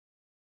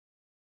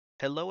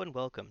Hello and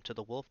welcome to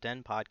the Wolf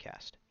Den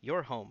Podcast,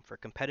 your home for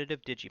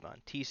competitive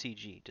Digimon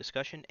TCG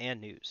discussion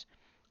and news.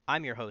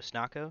 I'm your host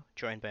Nako,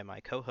 joined by my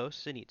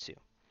co-host Zenitsu.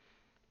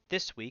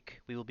 This week,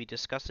 we will be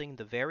discussing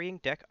the varying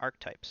deck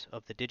archetypes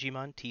of the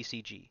Digimon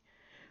TCG,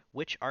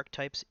 which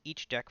archetypes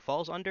each deck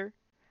falls under,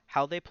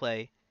 how they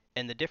play,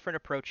 and the different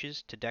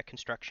approaches to deck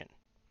construction.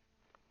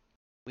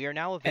 We are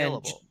now And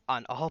available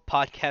on all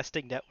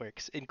podcasting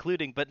networks,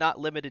 including but not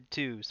limited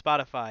to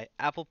Spotify,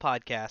 Apple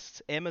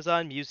Podcasts,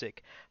 Amazon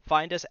Music.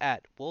 Find us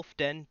at Wolf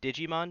Den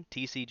Digimon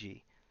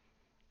TCG.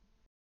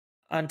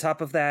 on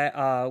top of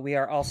that, we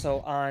are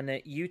also on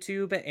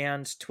YouTube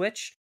and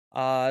Twitch,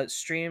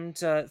 streamed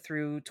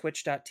through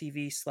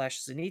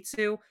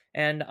twitch.tv/Zenitsu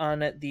and on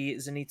the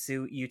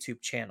Zenitsu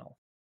YouTube channel.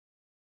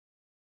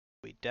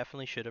 We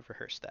definitely should have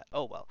rehearsed that.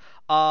 Oh well.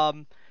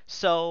 Um,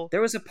 so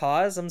There was a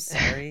pause. I'm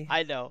sorry.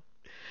 I know.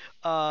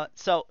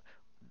 So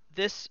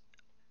this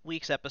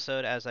week's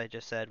episode, as I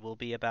just said, will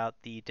be about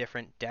the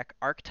different deck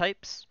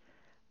archetypes.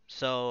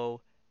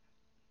 So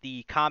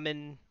the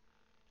common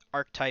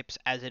archetypes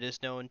as it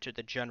is known to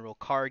the general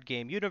card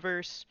game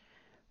universe,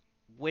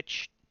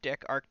 which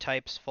deck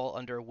archetypes fall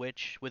under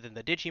which within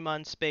the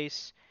Digimon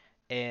space,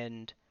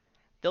 and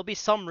there'll be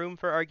some room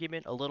for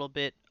argument a little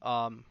bit.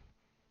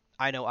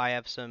 I know I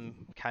have some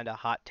kind of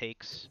hot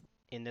takes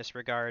in this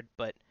regard,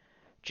 but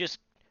just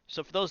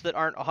so for those that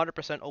aren't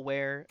 100%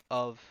 aware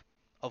of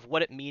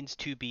what it means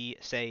to be,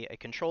 say, a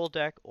control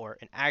deck or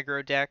an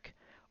aggro deck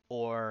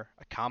or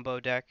a combo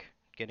deck,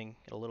 getting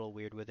a little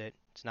weird with it.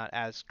 It's not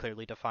as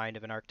clearly defined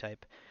of an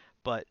archetype,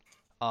 but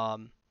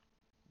um,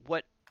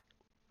 what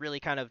really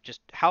kind of just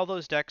how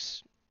those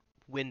decks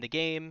win the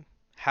game,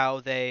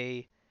 how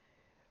they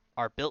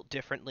are built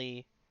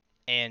differently,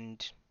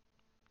 and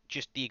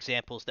just the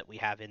examples that we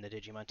have in the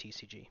Digimon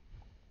TCG.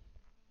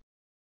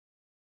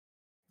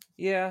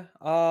 Yeah,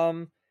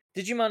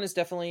 Digimon is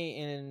definitely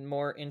a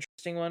more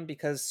interesting one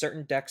because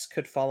certain decks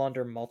could fall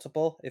under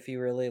multiple if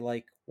you really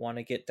want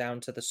to get down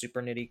to the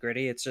super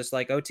nitty-gritty. It's just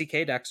like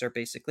OTK decks are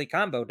basically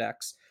combo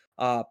decks.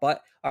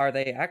 But are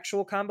they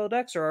actual combo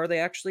decks or are they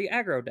actually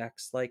aggro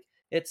decks?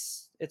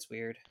 It's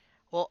weird.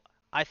 Well,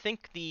 I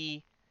think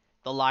the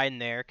line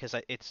there, because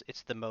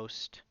it's the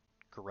most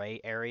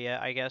gray area,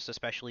 I guess,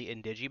 especially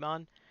in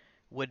Digimon,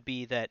 would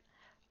be that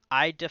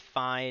I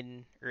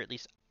define, or at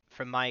least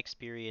from my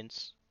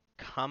experience,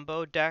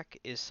 combo deck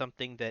is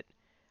something that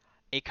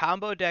a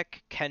combo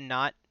deck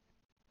cannot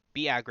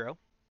be aggro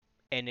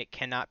and it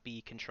cannot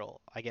be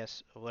control. I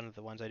guess one of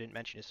the ones I didn't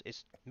mention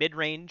is mid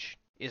range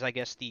is I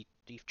guess the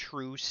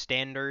true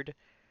standard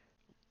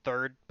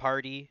third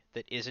party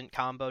that isn't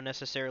combo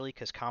necessarily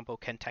because combo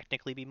can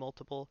technically be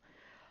multiple.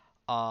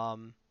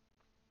 Um,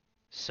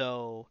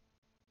 so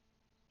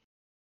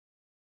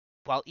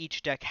while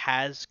each deck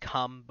has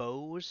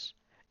combos,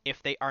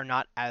 if they are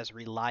not as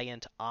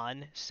reliant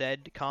on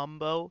said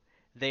combo,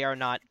 they are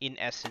not in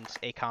essence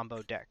a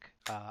combo deck.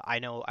 I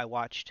know I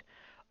watched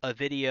a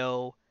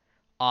video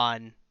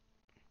on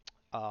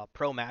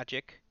Pro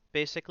Magic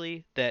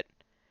basically that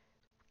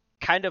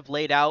kind of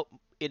laid out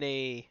in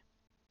a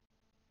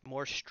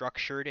more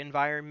structured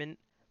environment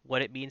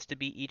what it means to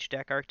be each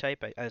deck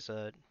archetype as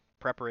a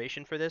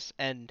preparation for this,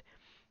 and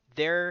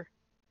their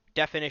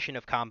definition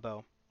of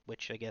combo,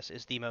 which I guess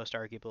is the most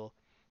arguable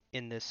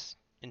in this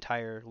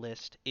entire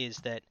list, is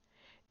that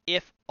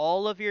if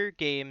all of your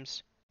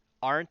games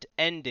aren't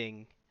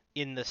ending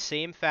in the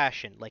same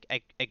fashion, like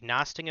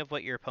agnostic of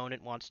what your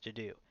opponent wants to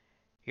do,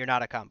 you're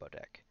not a combo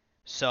deck.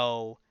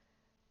 So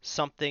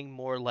something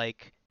more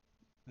like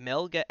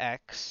Melga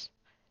X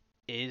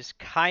is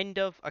kind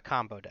of a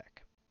combo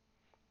deck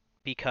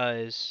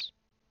because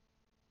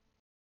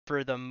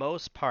for the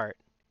most part,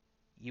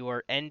 you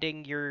are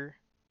ending your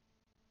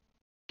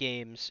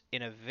games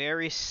in a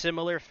very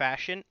similar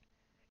fashion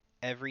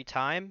every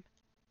time,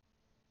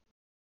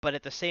 but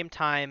at the same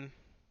time,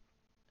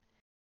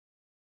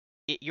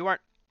 you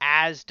aren't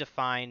as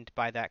defined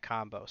by that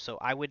combo. So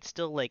I would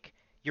still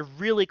you're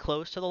really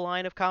close to the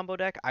line of combo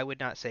deck. I would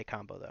not say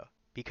combo though,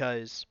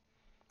 because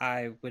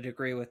I would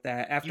agree with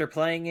that. you After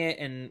playing it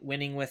and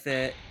winning with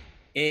it,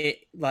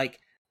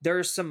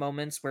 there's some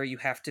moments where you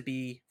have to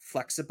be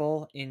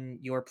flexible in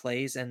your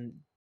plays and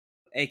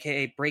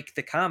aka break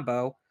the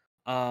combo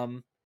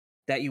um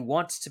that you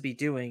want to be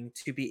doing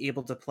to be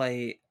able to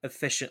play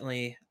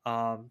efficiently.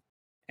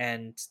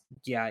 And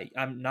yeah,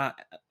 I'm not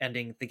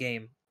ending the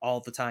game all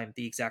the time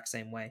the exact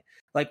same way.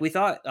 Like we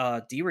thought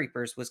D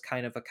Reapers was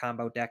kind of a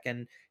combo deck,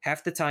 and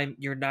half the time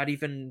you're not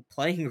even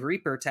playing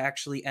Reaper to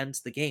actually end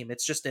the game.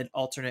 It's just an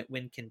alternate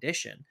win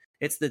condition.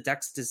 It's the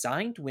deck's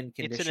designed win it's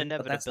an condition,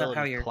 but that's not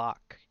how inevitability you're.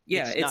 clock.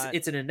 Yeah, It's not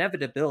it's an the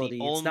inevitability.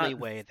 It's only not.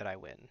 way that I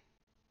win.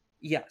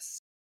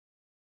 Yes.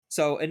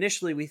 So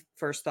initially we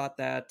first thought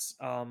that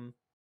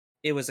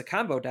it was a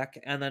combo deck,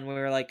 and then we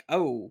were like,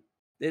 oh,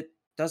 it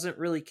doesn't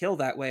really kill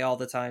that way all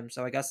the time,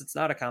 so I guess it's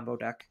not a combo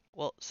deck.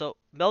 Well, so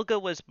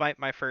Melga was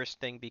my first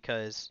thing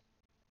because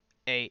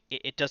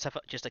it does have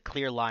just a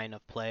clear line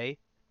of play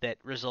that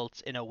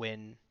results in a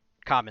win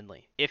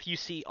commonly. If you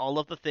see all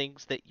of the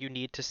things that you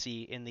need to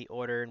see in the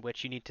order in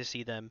which you need to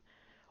see them,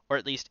 or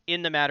at least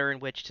in the matter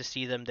in which to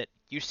see them, that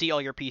you see all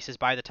your pieces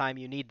by the time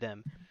you need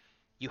them,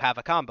 you have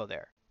a combo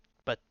there.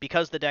 But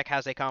because the deck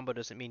has a combo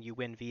doesn't mean you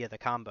win via the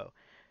combo.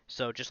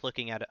 So just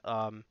looking at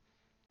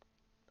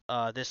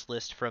this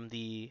list from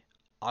the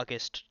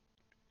August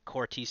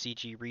Core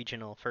TCG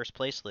Regional first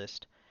place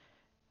list,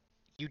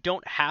 you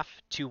don't have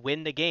to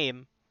win the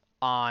game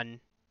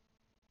on,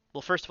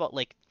 well, first of all,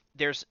 like,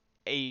 there's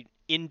a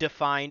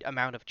indefined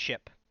amount of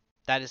chip.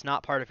 That is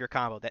not part of your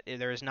combo. That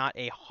there is not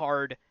a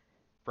hard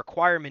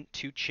requirement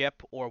to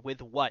chip or with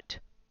what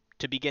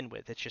to begin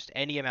with. It's just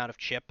any amount of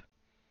chip,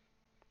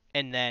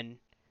 and then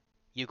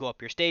you go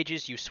up your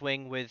stages, you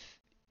swing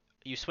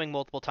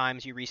multiple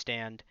times, you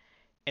restand,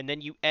 and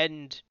then you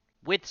end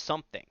with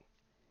something.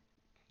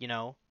 You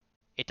know,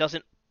 it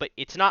doesn't, but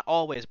it's not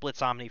always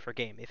Blitz Omni for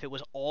game. If it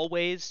was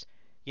always,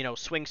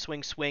 swing,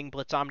 swing, swing,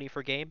 Blitz Omni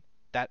for game,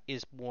 that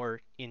is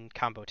more in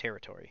combo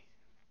territory.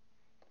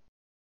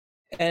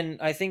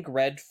 And I think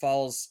red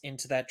falls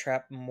into that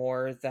trap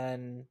more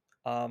than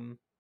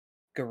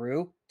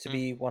Guru, to Mm.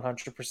 be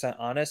 100%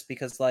 honest,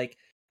 because like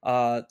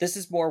this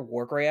is more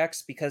Wargrey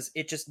X because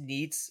it just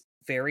needs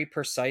very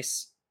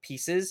precise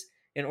pieces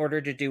in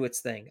order to do its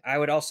thing. I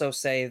would also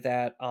say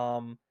that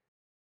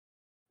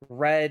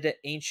red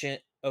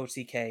ancient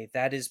OTK,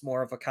 that is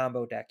more of a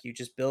combo deck. You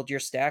just build your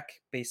stack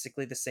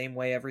basically the same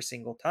way every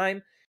single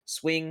time,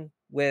 swing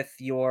with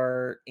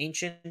your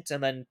ancient,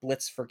 and then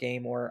blitz for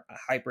game, or a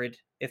hybrid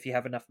if you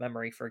have enough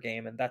memory for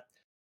game, and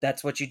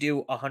that's what you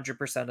do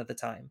 100% of the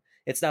time.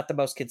 It's not the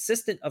most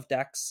consistent of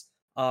decks,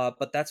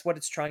 but that's what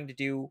it's trying to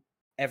do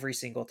every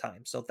single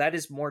time. So that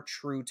is more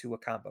true to a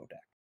combo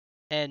deck.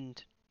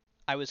 And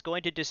I was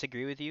going to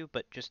disagree with you,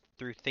 but just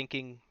through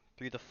thinking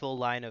through the full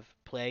line of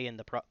play and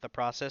the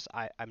process,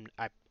 I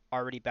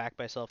already backed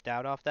myself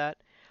down off that.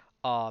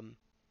 Um,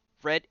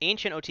 Red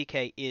Ancient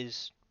OTK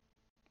is,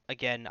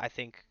 again, I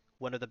think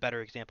one of the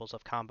better examples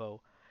of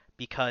combo,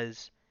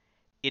 because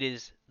it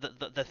is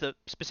the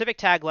specific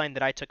tagline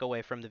that I took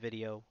away from the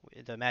video,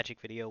 the Magic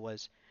video,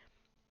 was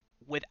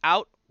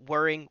without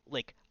worrying,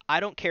 like, I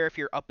don't care if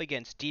you're up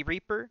against D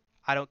Reaper,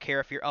 I don't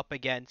care if you're up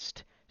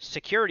against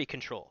security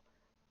control.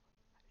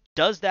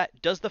 Does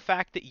the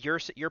fact that your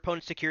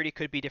opponent's security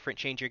could be different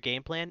change your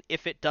game plan?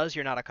 If it does,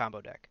 you're not a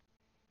combo deck.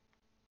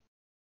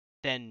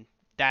 Then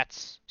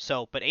that's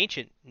so. But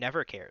Ancient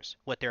never cares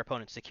what their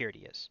opponent's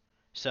security is.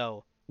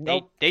 So they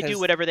Nope, they do because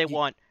whatever they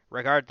want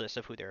regardless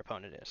of who their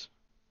opponent is.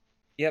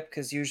 yep,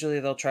 because usually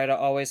they'll try to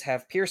always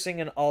have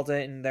Piercing and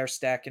Alda in their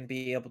stack and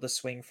be able to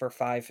swing for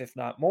 5, if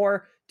not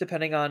more,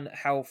 depending on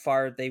how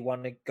far they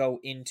want to go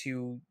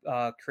into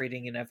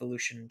creating an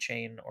evolution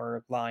chain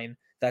or line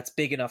that's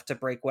big enough to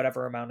break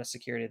whatever amount of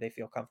security they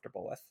feel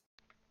comfortable with.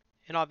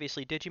 And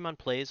obviously Digimon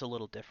plays a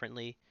little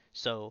differently,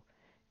 so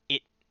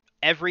it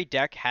every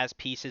deck has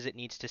pieces it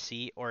needs to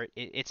see, or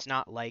it's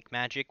not like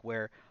Magic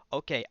where,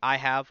 okay, I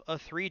have a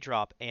 3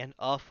 drop and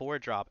a 4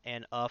 drop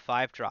and a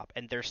 5 drop,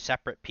 and they're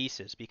separate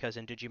pieces, because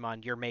in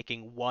Digimon you're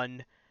making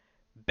one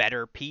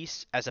better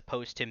piece as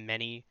opposed to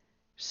many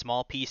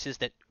small pieces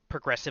that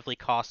progressively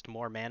cost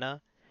more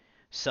mana.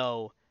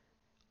 So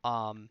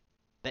um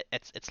that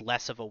it's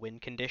less of a win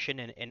condition,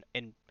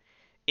 and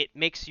it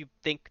makes you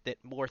think that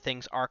more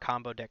things are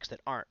combo decks that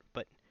aren't.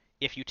 But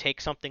if you take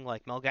something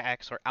like Melga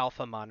X or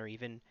Alphamon or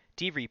even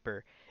D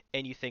Reaper,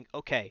 and you think,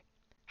 okay,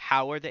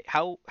 how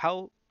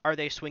are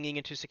they swinging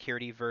into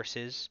security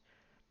versus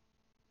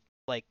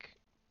like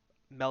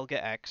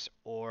Melga X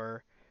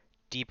or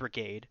D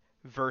Brigade,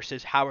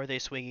 versus how are they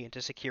swinging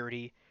into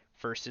security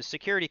versus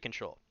security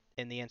control?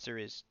 And the answer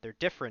is they're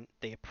different.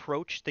 They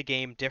approach the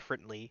game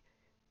differently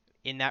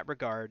in that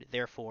regard.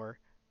 Therefore,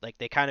 like,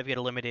 they kind of get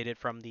eliminated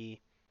from the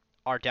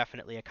are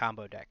definitely a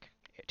combo deck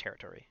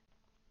territory.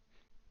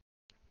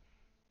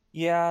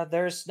 Yeah,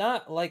 there's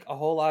not like a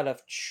whole lot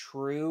of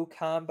true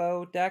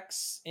combo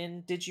decks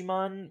in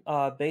Digimon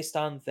based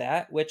on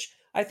that, which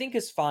I think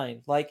is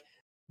fine. Like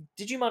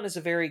Digimon is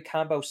a very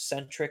combo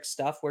centric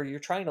stuff where you're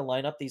trying to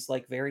line up these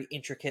like very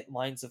intricate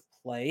lines of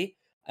play,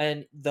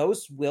 and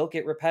those will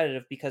get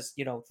repetitive because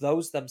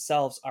those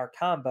themselves are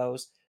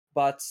combos.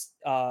 But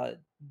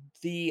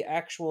the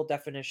actual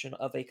definition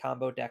of a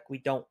combo deck, we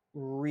don't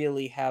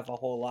really have a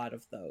whole lot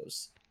of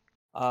those.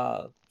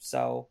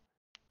 So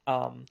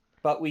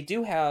but we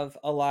do have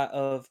a lot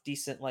of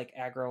decent like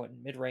aggro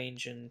and mid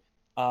range and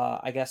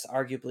I guess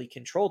arguably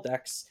control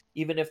decks,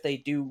 even if they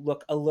do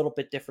look a little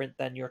bit different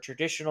than your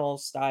traditional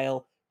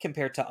style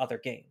compared to other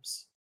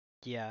games.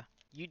 Yeah,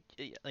 you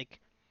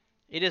like,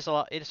 it is a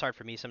lot. It is hard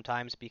for me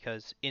sometimes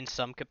because in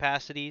some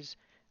capacities,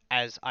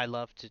 as I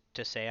love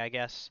to say, I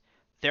guess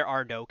there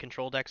are no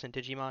control decks in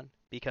Digimon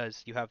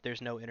because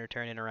there's no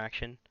inter-turn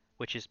interaction,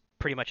 which is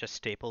pretty much a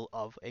staple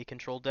of a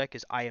control deck.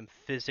 Is I am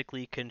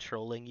physically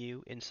controlling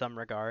you in some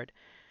regard.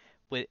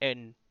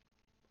 And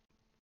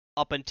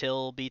up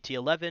until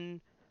BT11,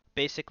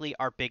 basically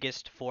our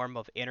biggest form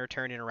of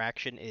inter-turn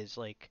interaction is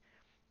like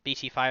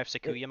BT5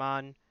 It,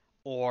 Sakuyamon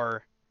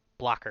or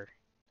Blocker,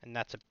 and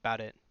that's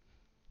about it.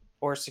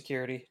 or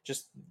security,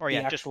 just Or the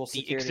yeah, just actual the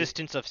security.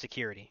 existence of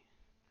security.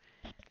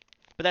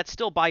 but that's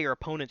still by your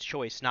opponent's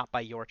choice, not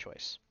by your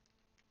choice,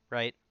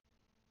 right?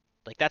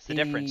 Like that's the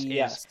difference. Is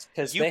Yes,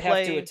 because you they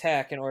have to play,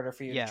 attack in order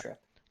for you to yeah. trip.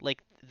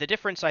 Like the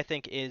difference I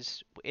think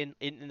is in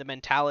the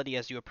mentality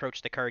as you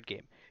approach the card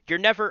game. You're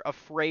never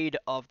afraid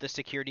of the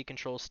security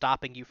controls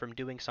stopping you from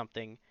doing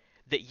something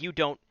that you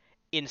don't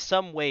in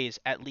some ways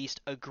at least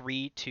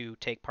agree to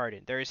take part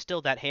in. There is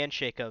still that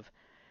handshake of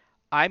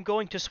I'm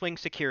going to swing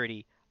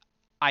security.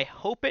 I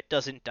hope it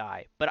doesn't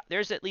die, but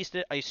there's at least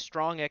a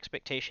strong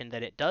expectation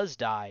that it does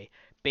die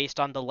based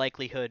on the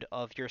likelihood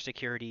of your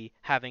security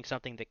having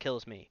something that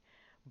kills me.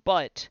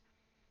 But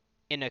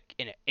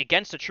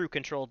against a true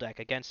control deck,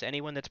 against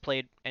anyone that's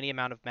played any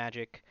amount of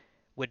Magic,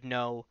 would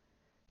know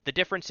the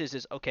difference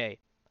is okay.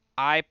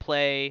 I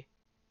play,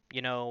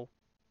 you know,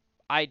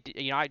 I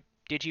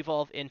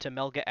digivolve into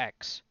Melga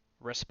X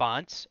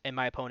response, and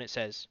my opponent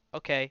says,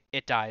 okay,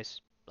 it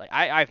dies. Like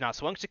I've not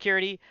swung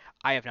security,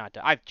 I have not.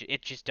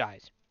 It just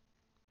dies.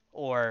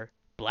 Or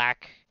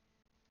black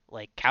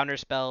like counter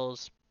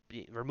spells,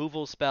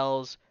 removal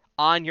spells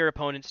on your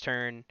opponent's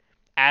turn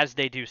as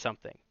they do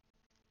something.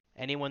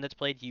 Anyone that's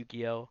played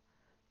Yu-Gi-Oh,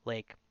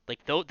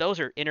 those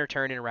are inner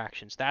turn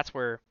interactions. That's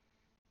where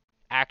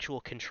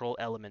actual control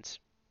elements,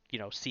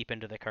 seep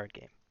into the card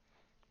game.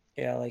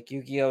 Yeah, like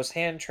Yu-Gi-Oh's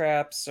hand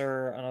traps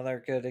are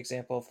another good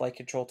example of like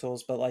control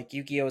tools, but like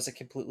Yu-Gi-Oh is a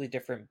completely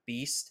different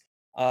beast.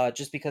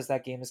 Just because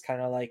that game is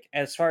kind of like,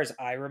 as far as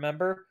I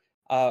remember,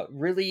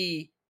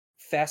 really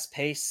fast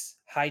pace,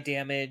 high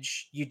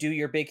damage. You do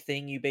your big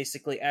thing. You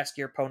basically ask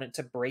your opponent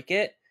to break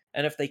it,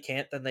 and if they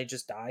can't, then they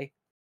just die.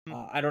 Hmm.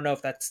 I don't know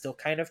if that's still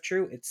kind of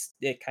true.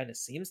 It kind of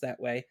seems that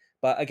way,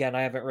 but again,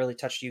 I haven't really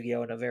touched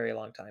Yu-Gi-Oh in a very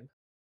long time.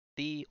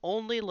 The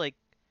only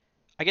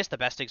I guess the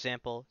best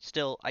example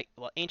still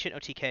ancient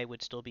OTK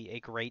would still be a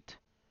great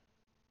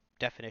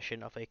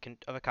definition of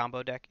a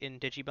combo deck in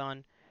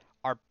Digimon.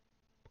 Our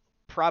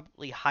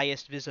probably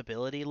highest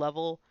visibility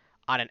level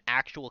on an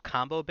actual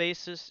combo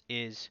basis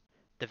is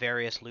the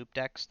various loop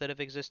decks that have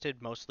existed,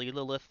 mostly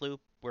Lilith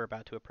Loop. We're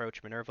about to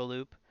approach Minerva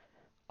Loop.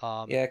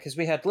 Um, Yeah, because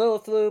we had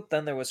Lilith Loop,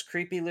 then there was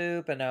Creepy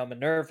Loop, and now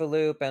Minerva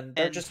Loop, and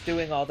they're and just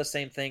doing all the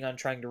same thing on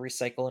trying to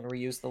recycle and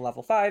reuse the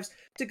level 5s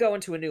to go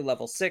into a new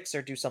level 6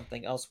 or do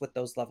something else with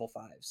those level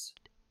 5s.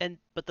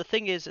 but the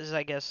thing is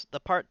I guess the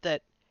part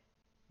that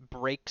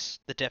breaks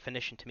the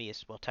definition to me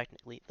is well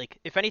technically like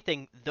if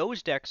anything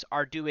those decks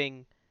are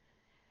doing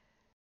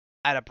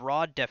at a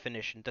broad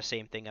definition the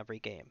same thing every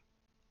game.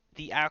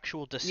 The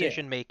actual Yeah.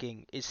 decision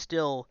making is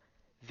still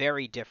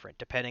very different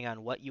depending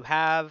on what you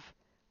have,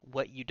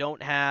 what you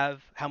don't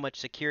have, how much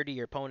security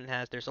your opponent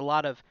has. There's a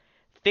lot of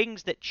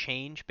things that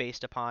change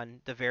based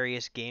upon the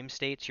various game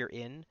states you're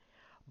in,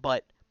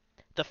 but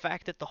the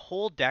fact that the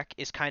whole deck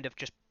is kind of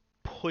just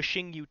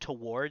pushing you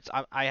towards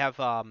I have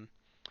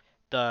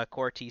the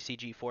core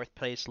TCG fourth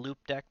place loop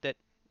deck that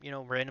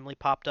randomly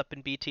popped up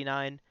in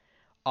BT9.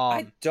 I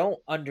Um,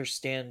 don't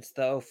understand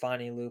the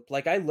Ophani Loop.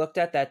 Like, I looked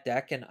at that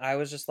deck and I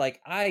was just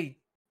like, I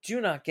do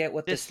not get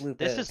what this loop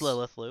this is is.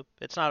 Lilith Loop.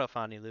 It's not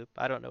Ofani Loop.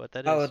 I don't know what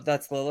that Oh, is.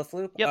 that's Lilith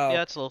Loop? Yep, yeah,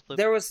 Oh, it's Lilith Loop.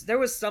 there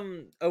was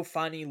some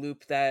Ophani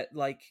Loop that,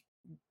 like,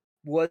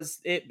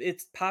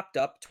 it's popped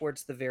up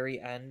towards the very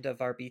end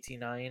of our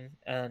BT9,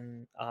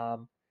 and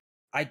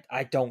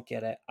I don't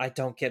get it. I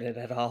don't get it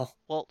at all.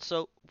 Well,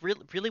 so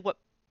really, what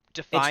It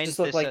defines just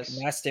looked this like as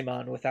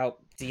Mastemon without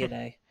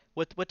DNA.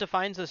 what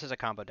defines this as a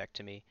combo deck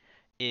to me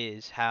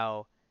is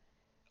how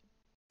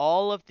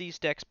all of these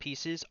decks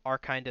pieces are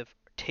kind of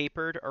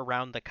tapered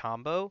around the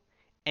combo,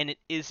 and it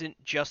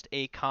isn't just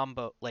a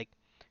combo. Like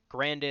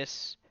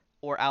Grandis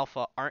or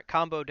Alpha aren't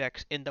combo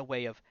decks in the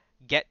way of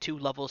get to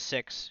level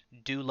 6,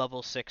 do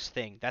level 6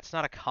 thing. That's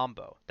not a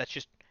combo. That's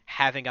just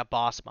having a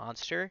boss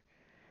monster.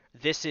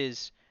 This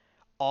is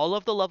all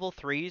of the level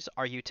 3s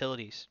are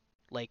utilities.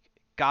 Like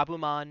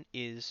Gabumon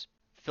is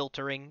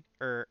filtering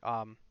or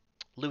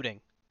looting.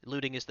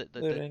 Looting is the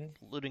Looting.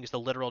 looting is the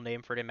literal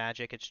name for it in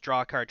Magic. It's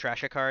draw a card,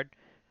 trash a card.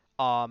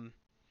 Um,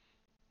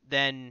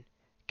 then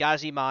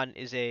Gazimon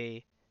is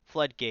a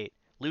floodgate.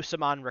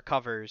 Lucamon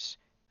recovers.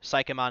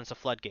 Psychomon is a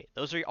floodgate.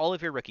 Those are all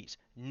of your rookies.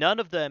 None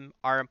of them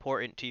are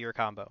important to your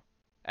combo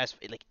as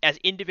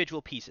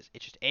individual pieces.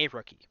 It's just a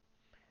rookie.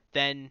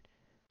 Then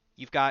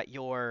you've got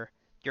your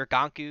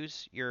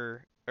Gankus,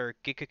 your or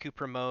Ginkaku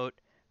promote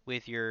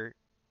with your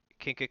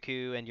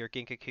Kinkaku and your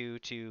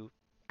Ginkaku to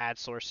add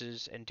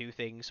sources and do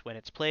things when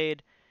it's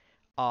played.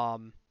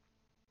 Um,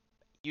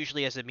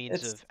 Usually as a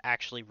means It's of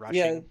actually yeah.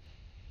 rushing.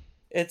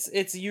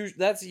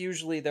 That's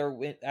usually their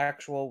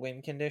actual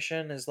win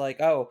condition is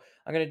like, oh,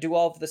 I'm gonna do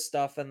all of this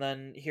stuff, and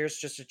then here's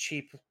just a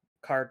cheap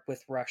card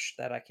with rush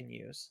that I can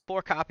use.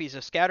 4 copies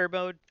of scatter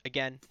mode.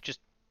 Again, just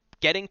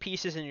getting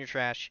pieces in your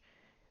trash,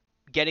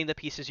 getting the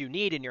pieces you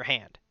need in your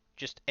hand.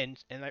 Just and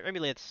I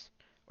mean it's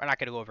we're not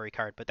going to go over every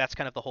card, but that's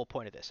kind of the whole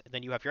point of this. And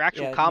then you have your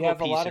actual Yeah, you combo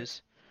have a lot of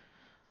pieces,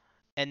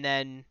 and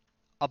then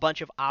a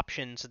bunch of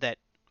options that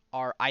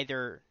are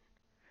either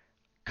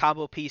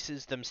combo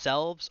pieces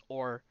themselves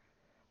or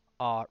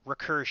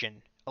recursion,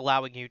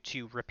 allowing you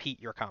to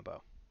repeat your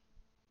combo.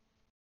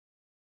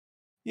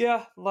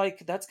 Yeah,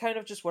 like that's kind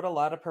of just what a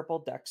lot of purple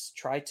decks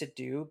try to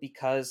do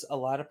because a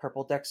lot of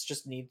purple decks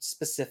just need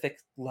specific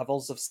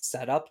levels of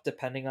setup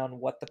depending on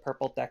what the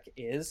purple deck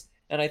is.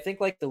 And I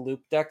think like the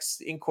loop decks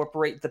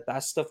incorporate the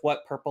best of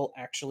what purple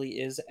actually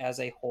is as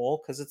a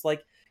whole because it's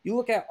like you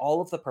look at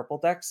all of the purple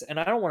decks and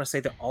I don't want to say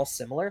they're all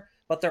similar,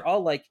 but they're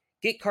all like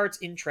get cards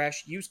in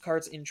trash, use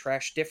cards in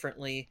trash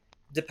differently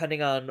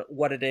depending on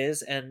what it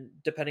is and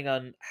depending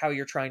on how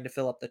you're trying to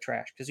fill up the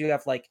trash because you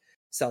have like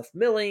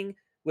self-milling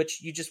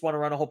which you just want to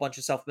run a whole bunch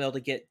of self mill to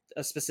get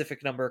a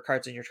specific number of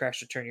cards in your trash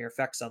to turn your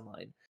effects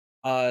online.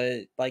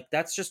 Like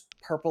that's just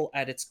purple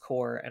at its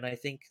core, and I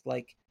think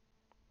like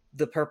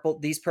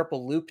these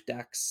purple loop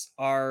decks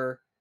are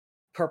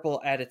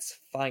purple at its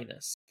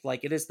finest.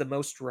 Like it is the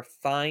most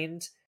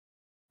refined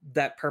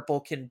that purple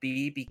can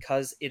be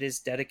because it is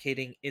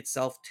dedicating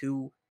itself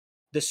to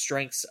the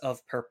strengths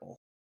of purple.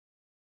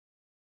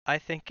 I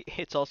think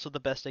it's also the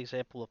best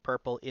example of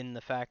purple in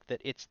the fact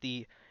that it's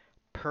the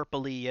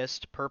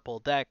purpliest purple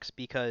decks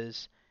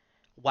because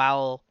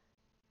while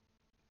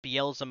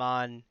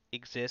Beelzemon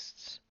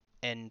exists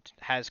and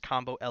has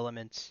combo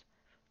elements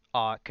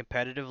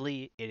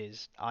competitively, it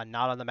is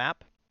not on the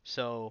map.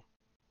 So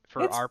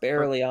for It's our for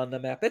barely on the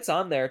map. It's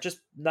on there, just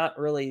not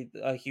really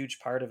a huge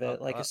part of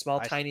it. Like a small,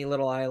 tiny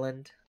little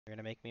island. you're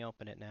gonna make me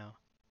open it now.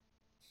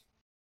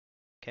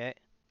 Okay,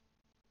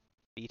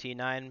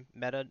 BT9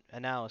 meta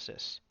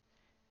analysis.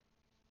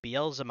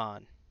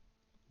 Beelzemon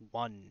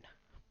one,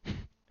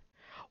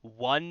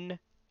 one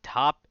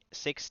top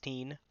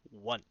 16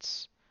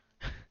 once.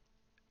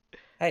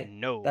 Hey,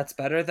 No, that's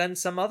better than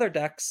some other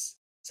decks.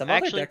 Some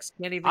other actually, decks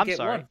can't even I'm get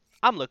sorry. one.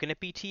 I'm looking at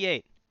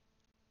BT8.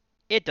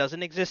 It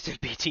doesn't exist in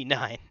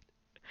BT9.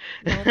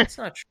 No, that's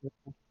not true.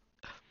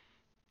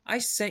 I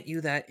sent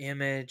you that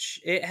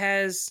image. It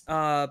has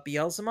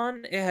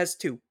Beelzemon. It has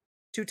two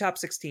top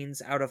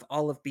 16s out of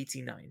all of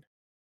BT9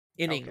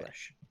 in Okay.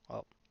 English.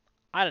 Well,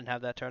 I didn't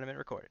have that tournament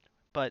recorded.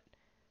 But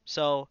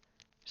so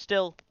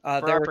still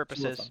There were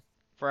two of them.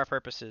 for our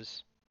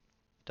purposes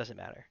doesn't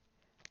matter.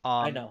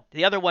 I know.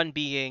 The other one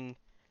being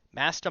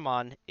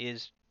Mastamon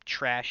is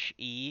trash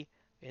E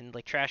and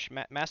like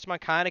Mastamon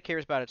kind of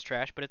cares about its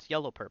trash, but it's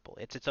yellow purple.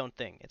 It's its own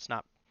thing. It's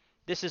not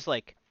This is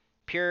like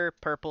pure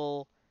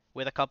purple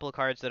with a couple of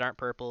cards that aren't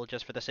purple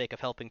just for the sake of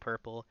helping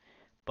purple,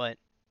 but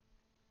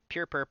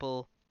pure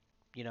purple,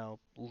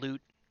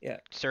 loot Yeah.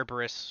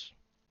 Cerberus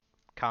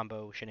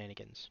combo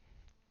shenanigans.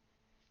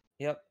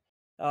 Yep.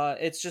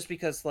 It's just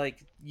because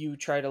like you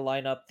try to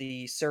line up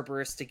the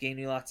Cerberus to gain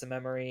you lots of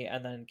memory,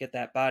 and then get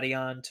that body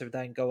on to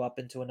then go up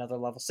into another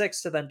level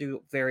 6 to then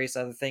do various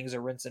other things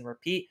or rinse and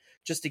repeat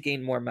just to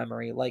gain more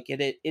memory. Like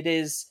it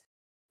is,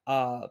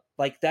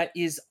 like that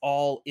is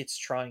all it's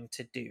trying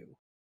to do,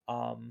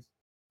 um,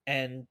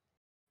 and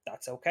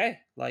that's okay.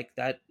 Like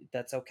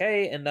that's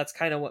okay, and that's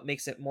kind of what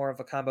makes it more of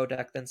a combo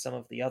deck than some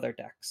of the other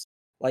decks.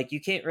 Like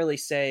you can't really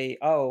say,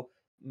 oh,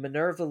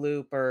 Minerva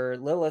loop or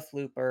Lilith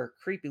loop or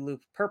creepy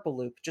loop, purple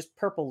loop, just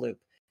purple loop.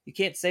 You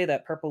can't say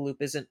that purple loop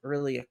isn't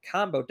really a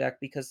combo deck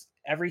because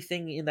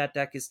everything in that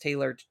deck is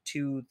tailored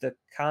to the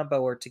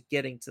combo or to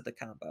getting to the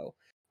combo.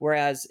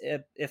 Whereas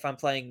if I'm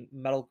playing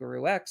Metal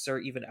Guru X or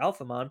even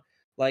Alphamon,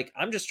 like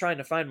I'm just trying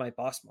to find my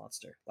boss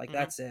monster. Like Hmm.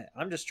 that's it.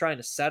 I'm just trying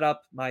to set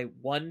up my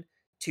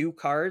two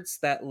cards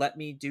that let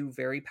me do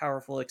very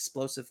powerful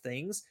explosive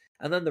things,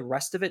 and then the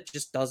rest of it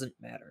just doesn't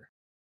matter.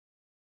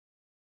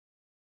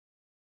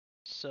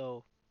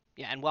 So,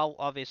 yeah, and while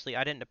obviously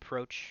I didn't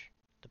approach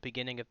the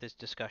beginning of this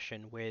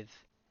discussion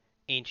with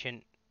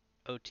ancient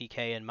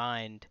OTK in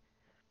mind,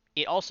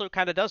 it also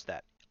kind of does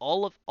that.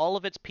 All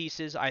of its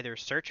pieces either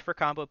search for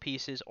combo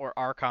pieces or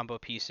are combo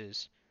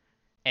pieces,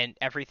 and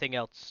everything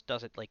else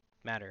doesn't like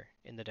matter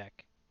in the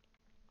deck.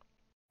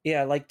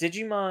 Yeah, like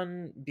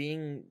Digimon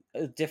being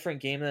a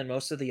different game than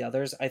most of the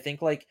others, I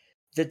think like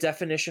the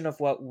definition of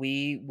what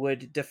we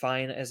would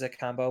define as a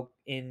combo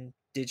in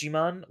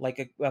Digimon,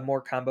 like a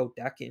more combo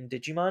deck in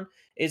Digimon,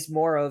 is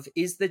more of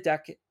is the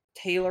deck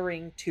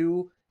tailoring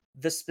to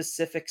the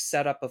specific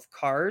setup of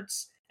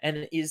cards,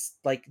 and is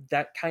like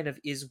that kind of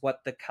is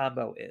what the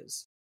combo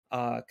is.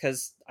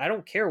 Because I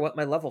don't care what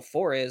my level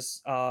 4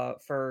 is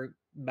for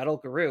Metal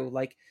Guru.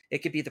 Like it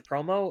could be the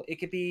promo, it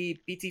could be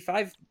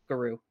BT5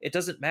 Guru. It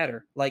doesn't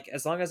matter. Like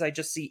as long as I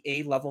just see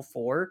a level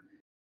 4,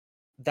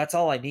 that's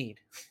all I need.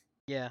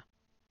 Yeah,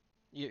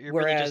 you're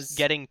really just Whereas,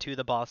 getting to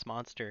the boss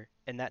monster,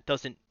 and that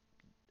doesn't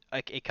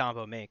like a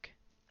combo make.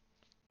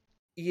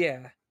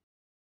 yeah.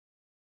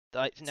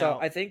 So Now,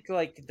 I think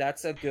like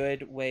that's a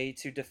good way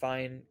to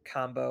define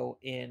combo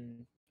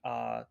in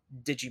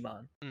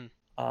Digimon. mm,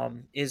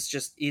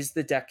 Is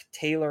the deck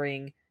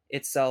tailoring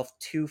itself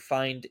to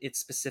find its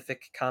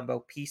specific combo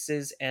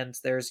pieces, and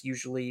there's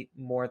usually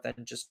more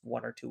than just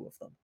one or two of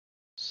them.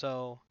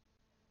 so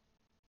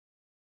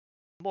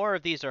more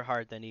of these are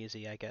hard than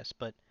easy, I guess,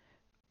 but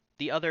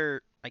the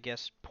other, I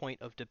guess,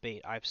 point of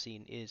debate I've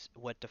seen is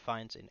what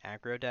defines an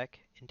aggro deck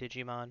in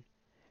Digimon,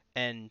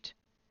 and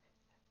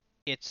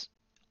it's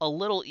a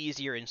little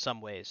easier in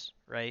some ways,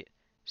 right?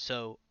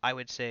 So I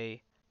would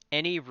say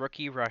any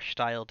Rookie Rush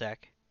style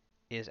deck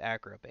is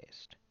aggro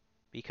based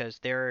because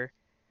they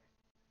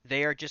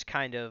are just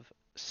kind of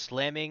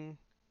slamming.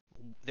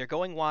 They're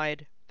going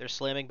wide. They're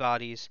slamming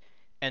bodies,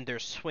 and they're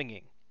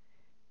swinging.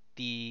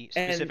 The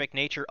And specific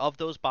nature of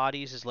those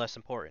bodies is less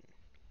important.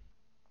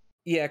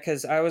 yeah,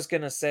 because I was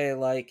gonna say,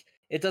 like,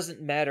 it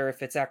doesn't matter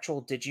if it's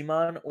actual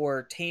Digimon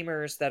or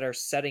tamers that are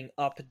setting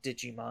up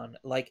Digimon.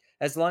 Like,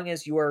 as long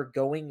as you are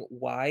going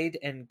wide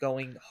and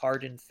going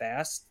hard and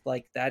fast,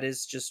 like, that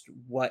is just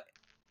what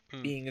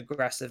Hmm. being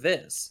aggressive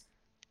is.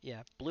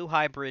 Yeah, blue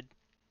hybrid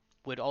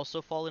would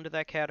also fall into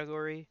that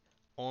category,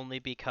 only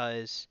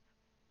because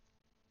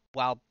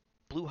while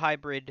blue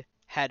hybrid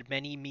had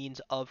many means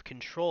of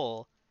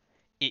control,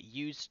 it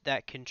used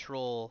that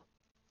control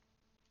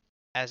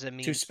as a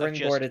To means of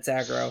springboard its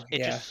aggro, it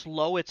yeah. just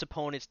slow its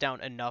opponents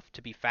down enough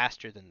to be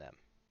faster than them.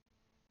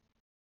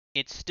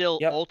 Its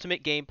still Yep.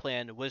 ultimate game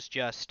plan was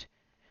just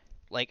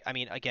like, I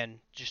mean,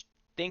 again, just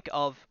think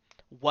of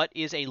what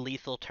is a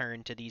lethal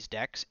turn to these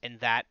decks, and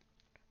that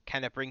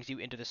kind of brings you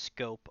into the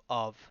scope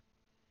of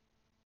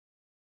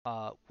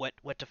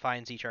what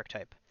defines each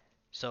archetype.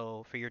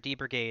 So for your D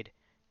Brigade,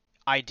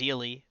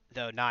 ideally,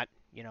 though not,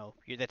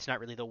 that's not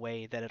really the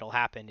way that it'll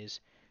happen, is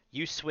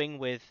you swing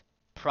with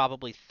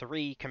probably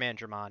 3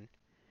 Commandramon,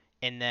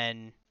 and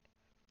then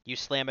you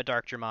slam a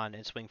Dark Dramon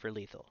and swing for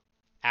lethal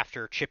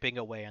after chipping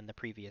away on the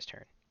previous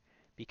turn.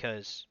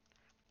 Because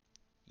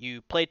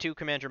you played 2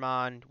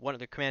 Commandramon, one of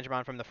the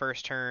Commandramon from the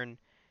first turn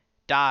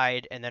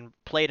died, and then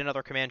played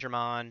another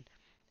Commandramon,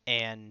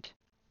 and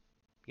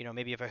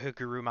maybe you have a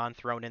Hugurumon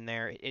thrown in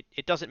there.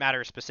 It doesn't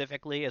matter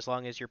specifically as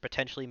long as you're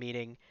potentially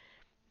meeting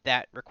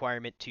that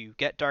requirement to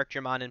get Dark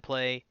Dramon in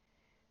play,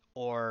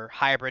 or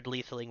hybrid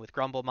lethaling with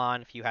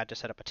Grumblemon if you had to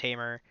set up a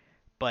tamer.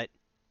 But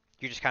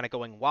you're just kind of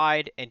going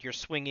wide and you're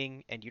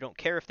swinging and you don't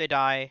care if they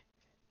die.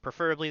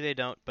 Preferably they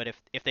don't, but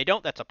if they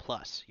don't, that's a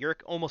plus. You're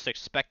almost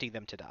expecting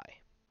them to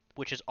die,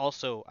 which is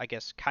also, I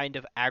guess, kind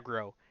of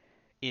aggro.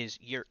 Is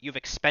you have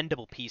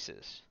expendable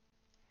pieces.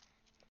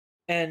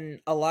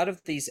 And a lot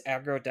of these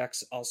aggro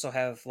decks also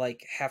have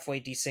like halfway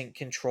decent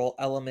control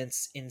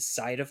elements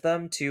inside of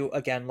them to,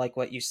 again, like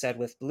what you said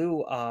with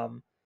blue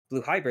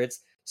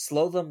hybrids,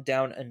 slow them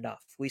down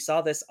enough. We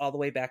saw this all the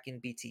way back in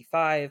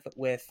BT5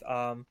 with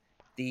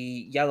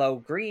the yellow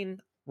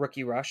green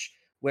rookie rush,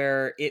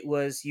 where it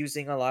was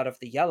using a lot of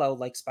the yellow,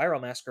 like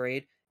Spiral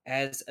Masquerade,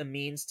 as a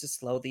means to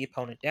slow the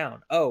opponent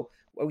down. Oh,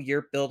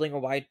 you're building a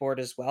wide board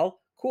as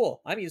well?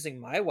 Cool. I'm using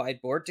my wide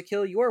board to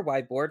kill your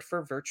wide board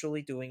for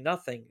virtually doing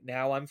nothing.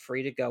 Now I'm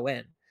free to go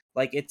in.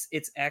 Like it's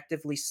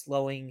actively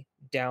slowing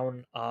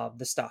down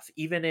the stuff.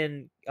 Even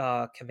in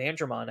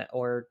Commandramon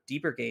or D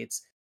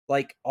Brigades,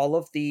 like all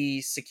of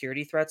the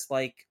security threats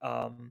like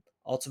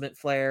Ultimate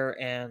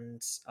Flare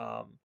and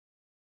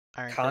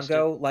Iron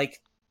Fisted. Congo,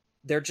 like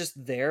they're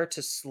just there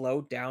to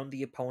slow down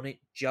the opponent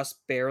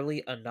just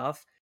barely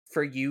enough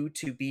for you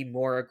to be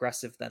more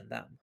aggressive than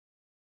them.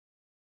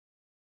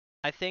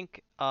 I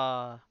think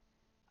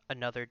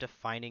another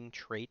defining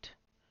trait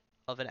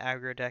of an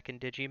aggro deck in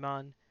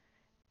Digimon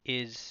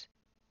is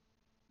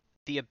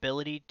the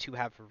ability to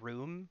have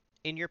room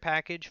in your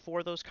package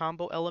for those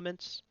combo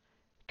elements,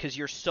 because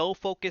you're so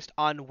focused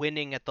on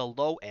winning at the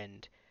low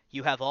end,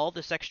 you have all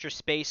this extra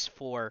space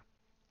for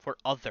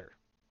other.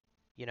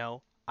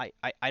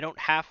 I don't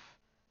have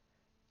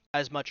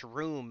as much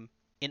room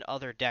in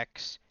other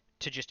decks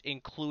to just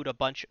include a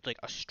bunch, like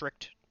a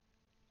strict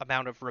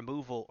amount of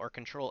removal or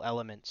control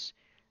elements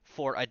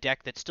for a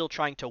deck that's still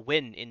trying to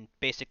win in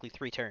basically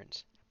 3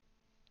 turns.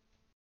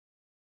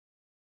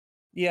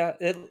 Yeah,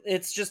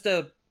 it's just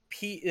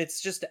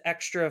it's just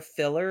extra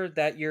filler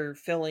that you're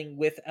filling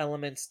with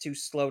elements to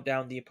slow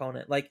down the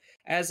opponent. Like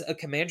as a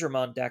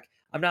Commandramon deck,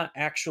 I'm not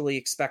actually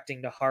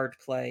expecting to hard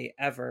play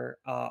ever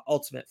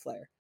Ultimate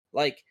Flare.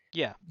 Like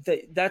Yeah.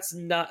 that's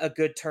not a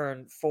good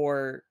turn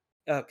for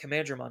a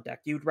Commandramon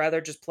deck. You'd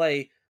rather just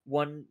play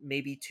one,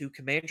 maybe two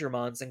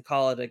Commandramons and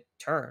call it a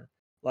turn.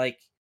 Like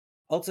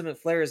Ultimate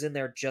Flare is in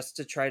there just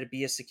to try to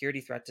be a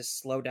security threat to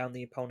slow down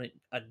the opponent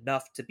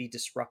enough to be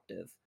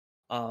disruptive.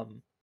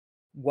 Um,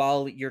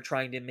 while you're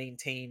trying to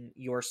maintain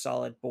your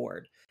solid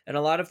board. And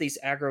a lot of these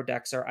aggro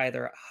decks are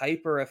either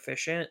hyper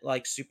efficient,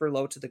 like super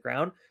low to the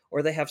ground,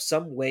 or they have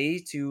some way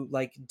to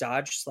like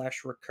dodge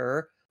slash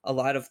recur a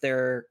lot of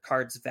their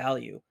cards'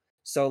 value.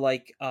 So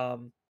like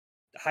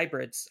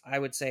hybrids, I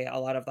would say a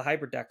lot of the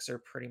hybrid decks are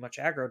pretty much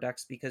aggro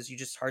decks because you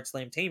just hard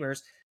slam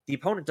tamers. The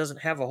opponent doesn't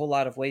have a whole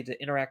lot of way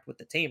to interact with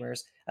the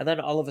tamers, and then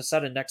all of a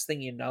sudden, next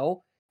thing you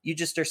know, you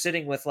just are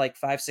sitting with like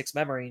 5-6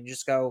 memory and you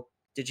just go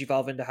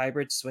digivolve into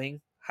hybrid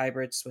swing,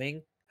 hybrid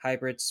swing,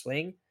 hybrid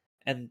swing,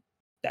 and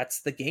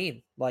that's the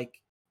game.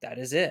 Like that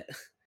is it.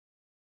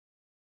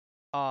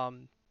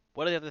 Um,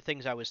 one of the other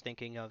things I was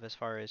thinking of as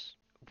far as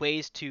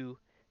ways to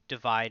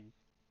divide,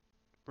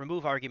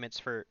 remove arguments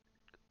for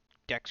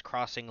decks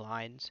crossing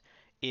lines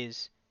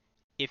is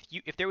if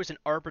there was an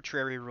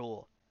arbitrary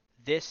rule,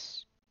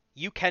 this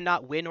you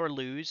cannot win or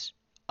lose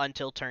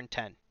until turn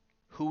 10.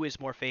 Who is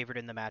more favored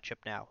in the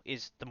matchup now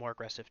is the more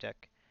aggressive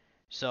deck.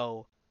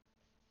 So,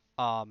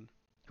 um,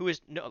 who is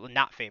no,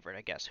 not favored,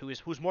 I guess,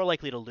 who's more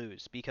likely to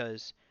lose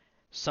because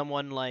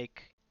someone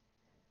like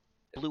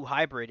blue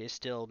hybrid is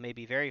still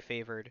maybe very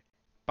favored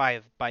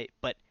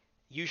but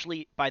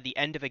usually by the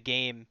end of a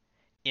game,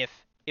 if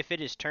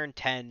it is turn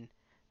 10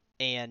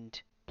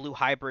 and blue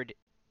hybrid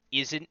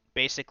isn't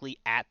basically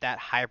at that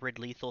hybrid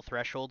lethal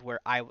threshold where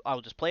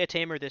I'll just play a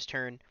tamer this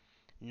turn,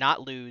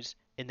 not lose,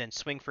 and then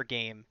swing for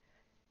game,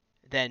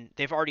 then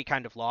they've already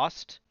kind of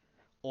lost.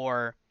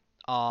 Or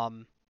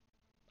um,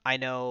 I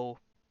know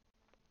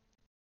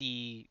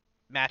the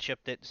matchup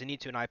that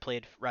Zenitsu and I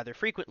played rather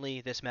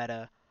frequently this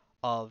meta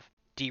of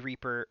D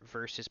Reaper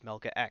versus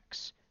Melga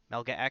X.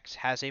 Melga X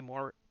has a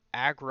more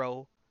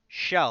aggro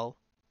shell,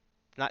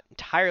 not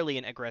entirely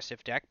an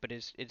aggressive deck, but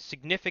is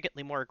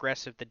significantly more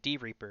aggressive than D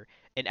Reaper,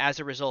 and as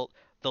a result,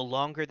 the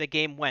longer the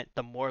game went,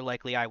 the more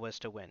likely I was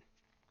to win.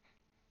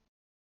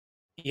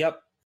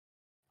 Yep.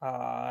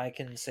 I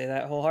can say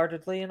that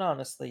wholeheartedly and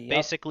honestly. Yep.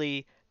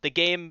 Basically, the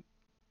game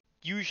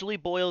usually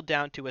boiled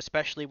down to,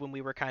 especially when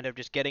we were kind of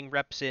just getting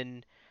reps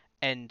in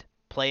and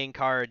playing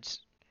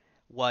cards,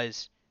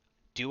 was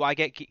do I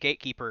get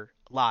Gatekeeper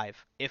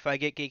live? If I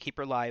get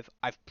Gatekeeper live,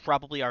 I've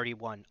probably already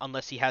won,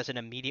 unless he has an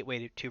immediate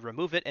way to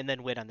remove it and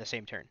then win on the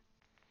same turn.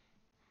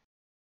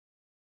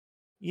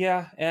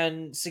 Yeah,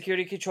 and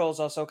security control is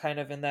also kind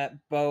of in that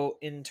boat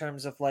in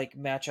terms of like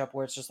matchup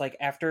where it's just like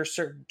after a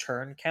certain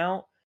turn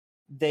count,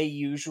 they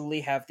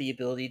usually have the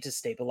ability to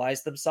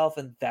stabilize themselves,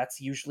 and that's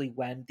usually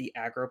when the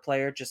aggro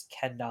player just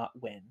cannot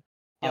win.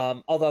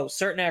 Yep. Although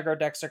certain aggro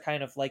decks are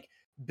kind of like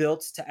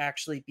built to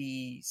actually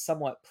be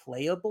somewhat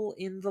playable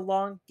in the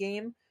long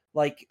game,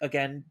 like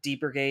again, D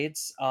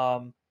Brigades.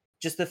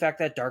 Just the fact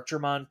that Dark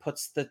Dramon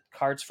puts the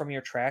cards from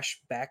your trash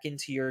back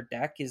into your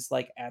deck is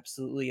like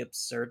absolutely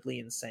absurdly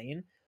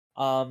insane.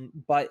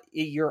 But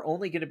you're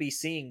only going to be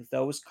seeing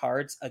those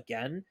cards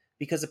again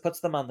because it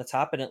puts them on the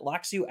top and it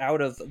locks you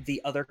out of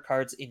the other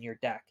cards in your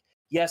deck.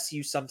 Yes,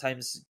 you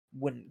sometimes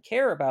wouldn't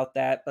care about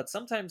that, but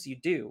sometimes you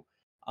do.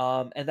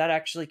 And that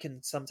actually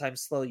can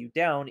sometimes slow you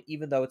down,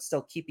 even though it's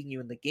still keeping you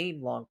in the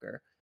game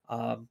longer.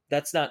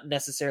 That's not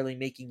necessarily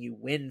making you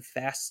win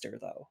faster,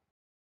 though.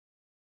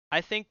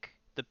 I think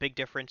the big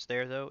difference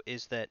there, though,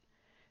 is that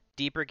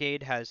D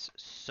Brigade has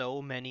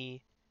so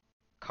many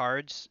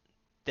cards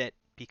that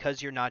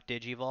because you're not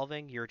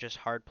digivolving, you're just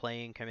hard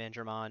playing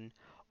Commandramon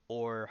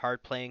or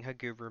hard playing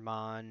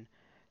Hagurumon,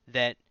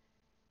 that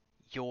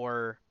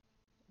you're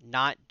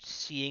not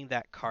seeing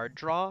that card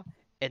draw,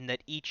 and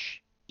that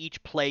each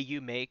play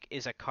you make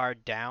is a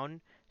card down.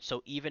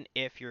 So even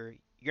if you're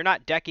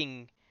not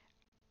decking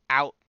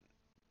out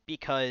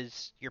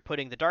because you're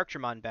putting the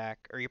Darkdramon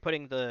back, or you're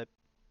putting the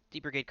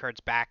Deep Brigade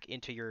cards back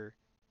into your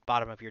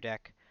bottom of your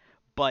deck,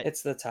 but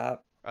It's the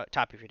top.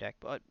 top of your deck,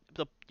 but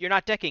you're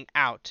not decking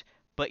out,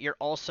 but you're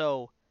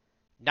also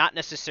not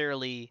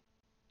necessarily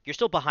you're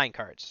still behind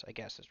cards, I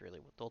guess is really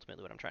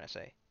ultimately what I'm trying to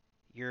say.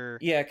 You're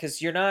Yeah, because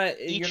you're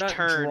each not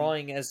turn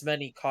drawing as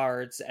many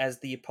cards as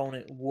the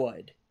opponent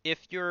would.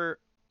 if you're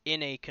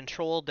in a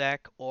control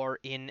deck or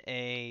in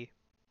a,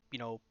 you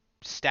know,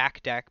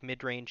 stack deck,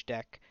 mid-range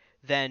deck,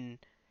 then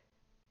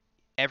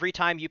every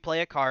time you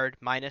play a card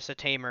minus a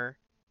tamer,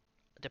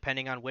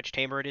 depending on which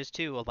tamer it is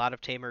too, a lot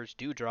of tamers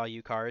do draw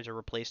you cards or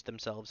replace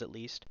themselves at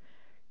least.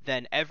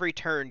 Then every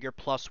turn you're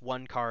plus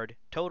one card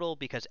total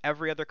because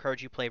every other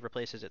card you play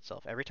replaces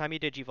itself. Every time you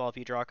digivolve,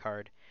 you draw a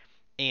card,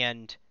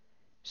 and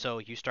so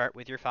you start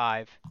with your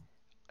 5,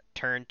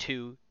 turn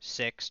 2,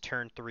 6,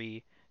 turn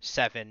 3,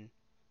 7,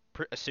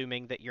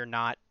 assuming that you're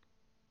not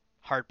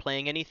hard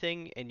playing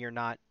anything and you're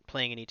not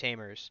playing any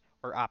tamers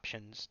or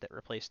options that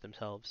replace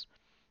themselves.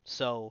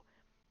 So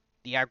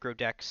the aggro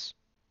decks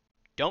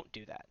don't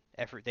do that.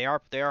 They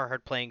are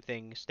hard playing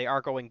things. They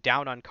are going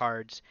down on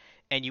cards,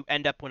 and you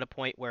end up in a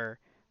point where,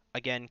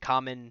 again,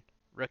 common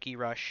rookie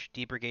rush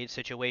D Brigade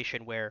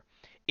situation where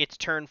it's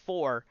turn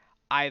 4.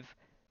 I've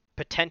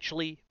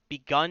potentially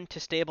begun to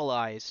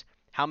stabilize.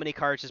 How many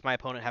cards does my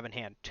opponent have in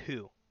hand?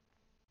 2.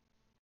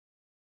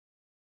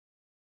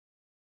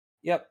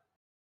 Yep.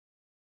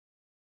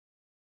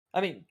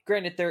 I mean,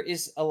 granted, there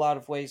is a lot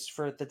of ways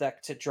for the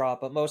deck to draw,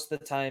 but most of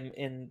the time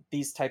in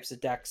these types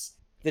of decks,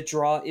 the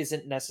draw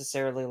isn't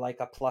necessarily like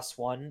a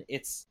 +1.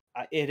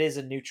 It is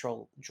a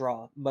neutral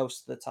draw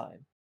most of the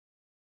time.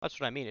 That's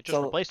what I mean. It just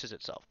So replaces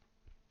itself.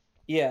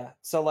 yeah,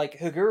 so like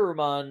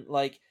Hagurumon,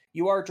 like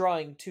you are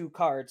drawing two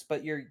cards,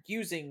 but you're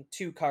using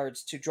two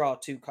cards to draw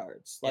two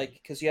cards, Yeah. like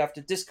because you have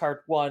to discard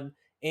one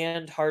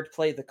and hard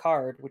play the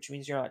card, which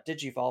means you're not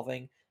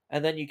digivolving,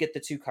 and then you get the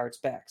two cards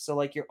back. So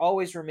like you're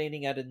always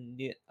remaining at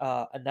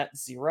a net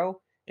zero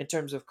in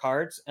terms of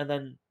cards, and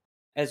then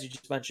as you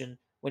just mentioned,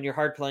 when you're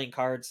hard playing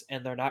cards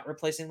and they're not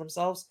replacing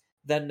themselves,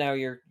 then now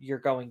you're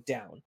going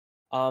down.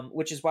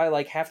 Which is why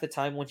like half the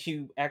time when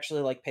you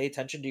actually like pay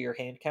attention to your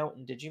hand count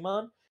in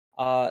Digimon,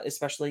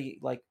 especially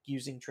like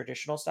using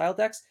traditional style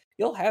decks,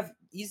 you'll have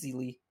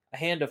easily a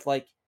hand of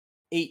like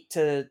 8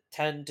 to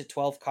 10 to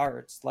 12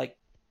 cards, like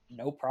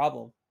no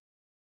problem.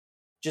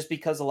 Just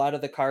because a lot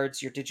of the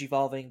cards you're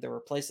digivolving, they're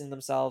replacing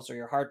themselves, or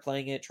you're hard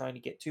playing it, trying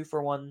to get 2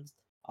 for 1.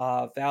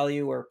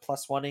 value or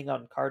plus oneing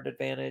on card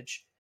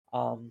advantage,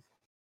 um,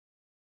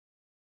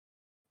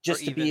 Or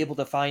just to be even able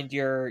to find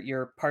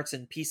your parts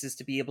and pieces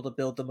to be able to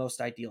build the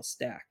most ideal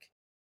stack.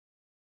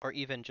 or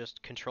even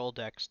just control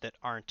decks that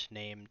aren't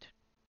named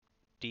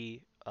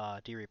D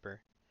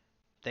Reaper.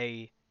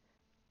 They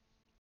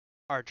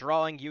are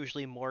drawing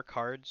usually more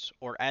cards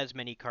or as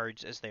many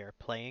cards as they are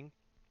playing.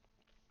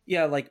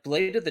 Yeah, like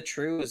Blade of the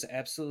True is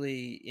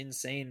absolutely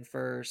insane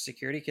for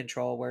security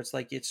control, where it's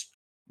like it's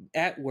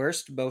at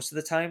worst most of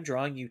the time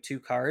drawing you two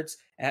cards,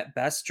 at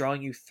best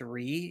drawing you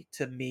three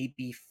to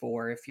maybe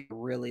four if you're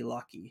really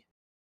lucky.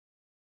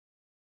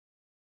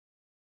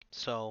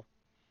 So,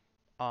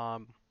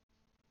 um,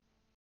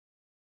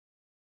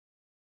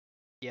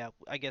 yeah,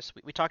 I guess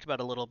we talked about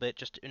it a little bit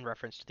just in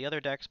reference to the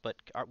other decks, but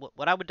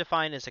what I would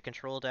define as a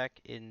control deck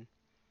in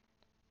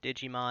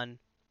Digimon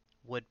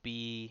would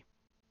be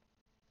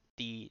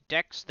the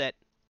decks that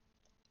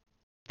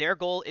their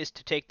goal is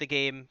to take the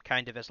game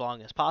kind of as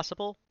long as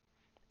possible,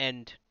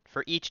 and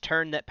for each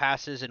turn that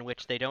passes in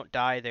which they don't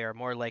die, they are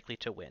more likely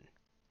to win.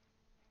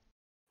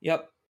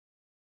 Yep.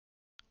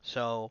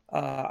 So,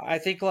 I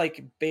think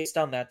like based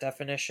on that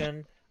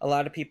definition, a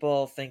lot of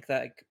people think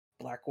that like,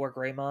 Black War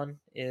Greymon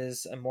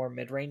is a more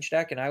mid-range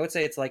deck, and I would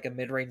say it's like a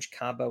mid-range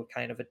combo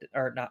kind of a,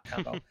 or not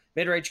combo,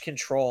 mid-range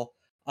control.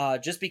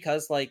 Just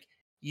because like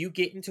you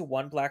get into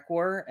one Black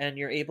War and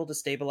you're able to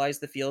stabilize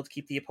the field,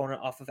 keep the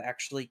opponent off of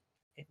actually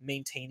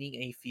maintaining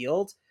a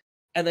field,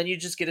 and then you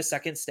just get a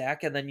second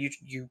stack, and then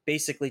you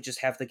basically just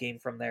have the game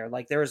from there.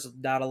 Like there's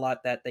not a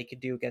lot that they can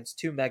do against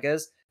two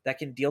megas that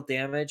can deal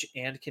damage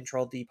and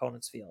control the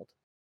opponent's field.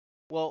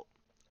 well,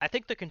 I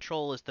think the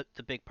control is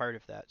the big part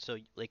of that. So,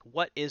 like,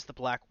 what is the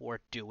Black War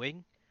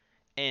doing?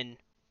 And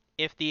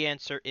if the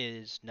answer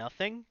is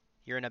nothing,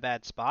 you're in a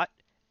bad spot.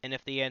 And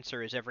if the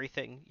answer is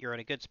everything, you're in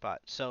a good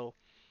spot. So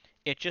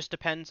it just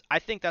depends. I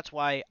think that's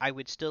why I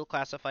would still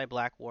classify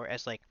Black War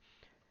as like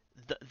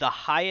the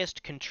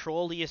highest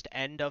controlliest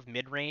end of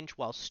mid range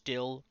while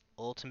still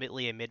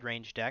ultimately a mid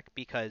range deck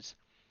because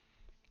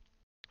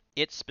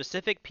its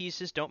specific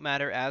pieces don't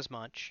matter as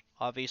much.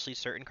 Obviously,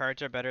 certain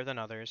cards are better than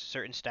others,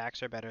 certain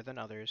stacks are better than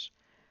others,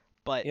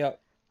 but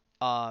Yep.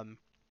 um,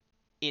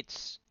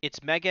 its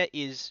mega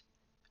is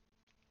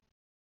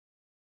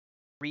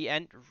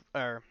re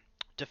or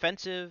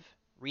defensive,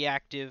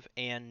 reactive,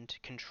 and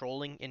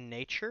controlling in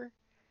nature.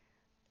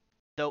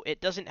 Though it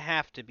doesn't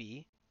have to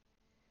be.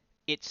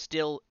 It's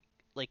still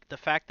like the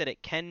fact that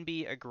it can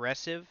be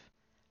aggressive.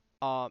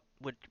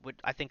 Would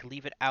I think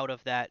leave it out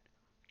of that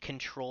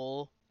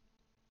control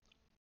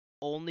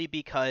only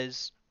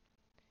because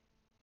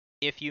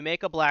if you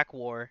make a Black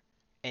War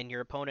and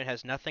your opponent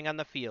has nothing on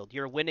the field,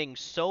 you're winning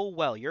so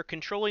well, you're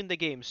controlling the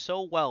game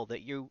so well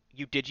that you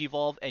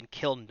digivolve and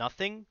kill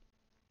nothing.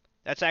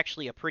 That's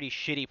actually a pretty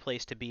shitty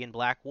place to be in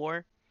Black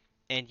War,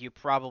 and you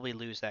probably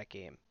lose that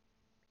game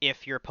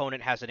if your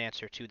opponent has an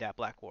answer to that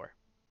Black War.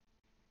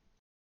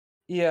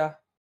 Yeah.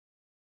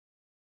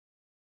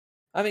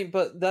 I mean,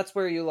 but that's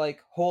where you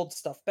like hold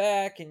stuff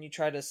back and you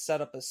try to set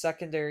up a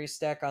secondary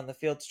stack on the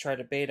field to try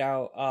to bait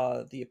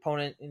out the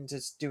opponent into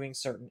doing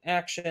certain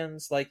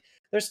actions. Like,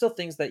 there's still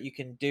things that you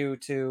can do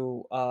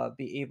to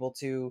be able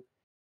to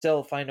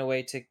still find a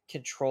way to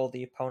control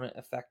the opponent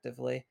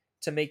effectively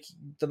to make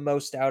the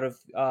most out of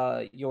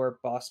your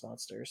boss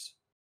monsters.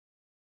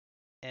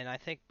 And I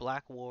think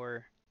Black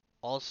War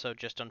also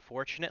just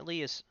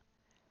unfortunately is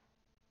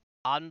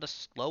on the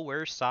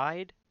slower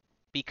side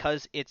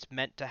because it's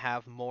meant to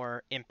have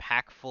more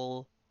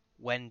impactful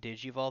when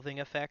digivolving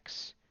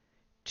effects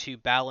to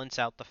balance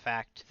out the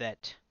fact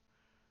that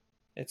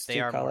It's they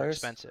two are more colors.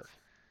 expensive.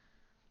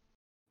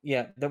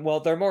 Yeah,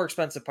 well, they're more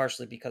expensive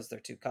partially because they're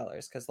two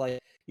colors. Because like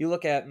you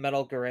look at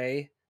Metal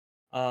Gray,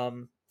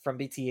 from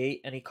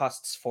BT8, and he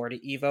costs 40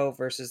 Evo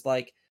versus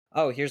like,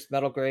 oh, here's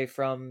Metal Gray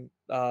from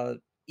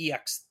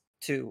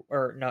EX2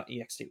 or not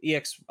EX2,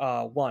 EX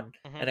one,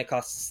 Hmm. and it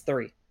costs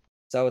 3.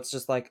 So it's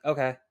just like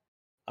okay,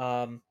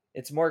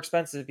 it's more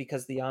expensive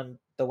because the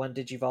one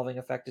digivolving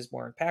effect is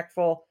more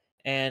impactful,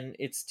 and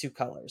it's two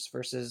colors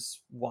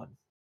versus one.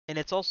 And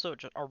it's also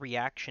just a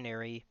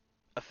reactionary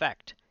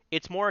effect.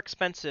 It's more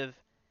expensive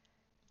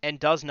and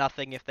does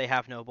nothing if they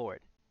have no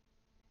board,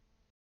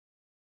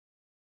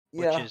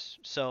 which Yeah, is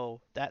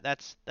so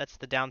that's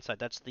the downside.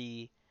 That's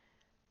the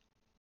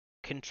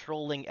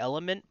controlling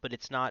element, but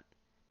it's not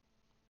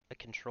a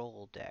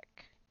control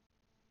deck.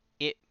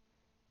 It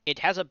it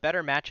has a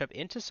better matchup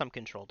into some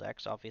control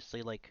decks,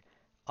 obviously, like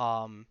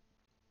um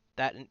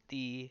that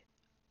the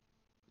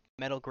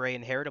Metal Gray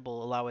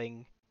Inheritable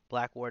allowing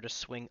Black War to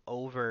swing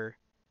over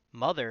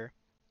Mother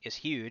is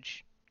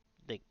huge,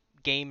 like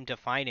game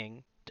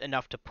defining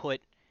enough to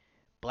put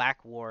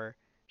Black War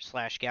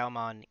slash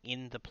Galmon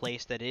in the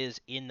place that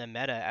is in the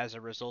meta as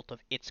a result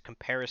of its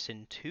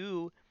comparison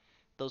to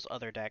those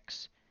other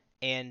decks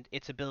and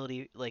its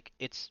ability, like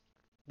it's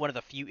one of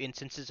the few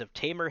instances of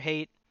Tamer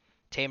hate,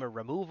 Tamer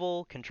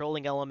removal,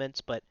 controlling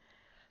elements, but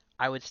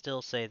I would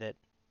still say that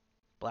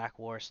Black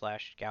War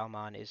slash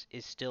Galmon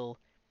is still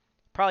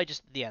probably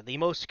just the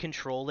most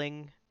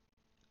controlling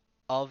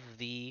of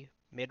the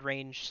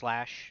mid-range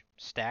slash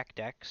stack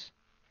decks.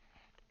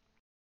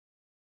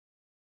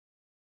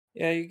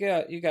 Yeah, you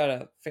got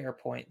a fair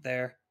point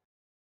there.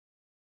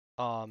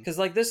 Um, Because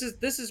like this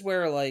is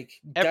where like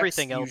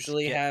decks Everything else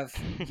usually get have,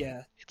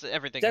 yeah, it's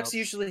everything decks else.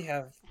 usually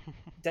have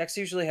decks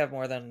usually have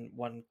more than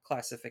one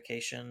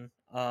classification.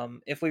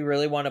 If we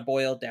really want to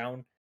boil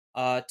down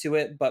to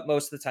it, but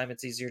most of the time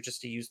it's easier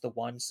just to use the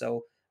one.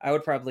 So I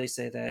would probably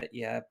say that,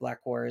 yeah,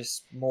 Black War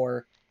is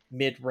more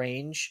mid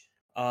range,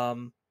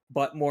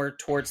 but more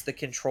towards the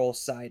control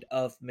side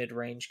of mid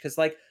range. Because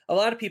like a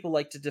lot of people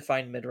like to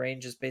define mid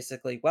range as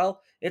basically,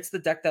 well, it's the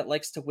deck that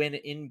likes to win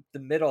in the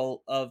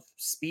middle of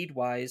speed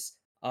wise,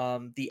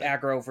 the But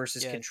aggro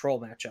versus yeah, control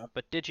matchup.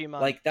 but Digimon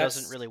Like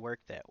doesn't that's really work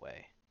that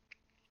way.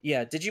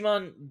 Yeah,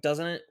 Digimon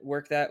doesn't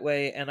work that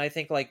way, and I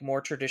think like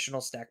more traditional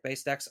stack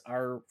based decks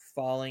are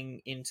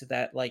falling into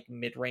that like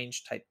mid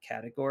range type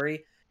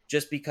category,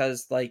 just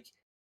because like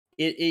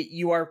it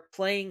you are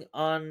playing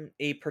on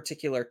a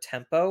particular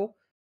tempo,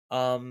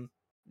 um,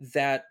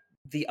 that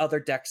the other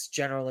decks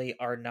generally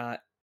are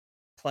not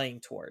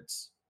playing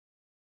towards.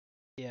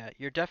 Yeah,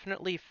 you're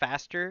definitely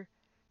faster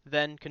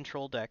than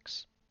control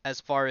decks as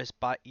far as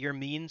your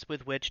means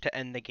with which to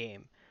end the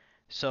game.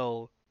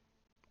 So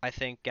I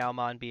think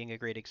Galmon being a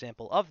great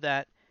example of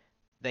that.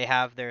 They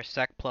have their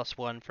Sec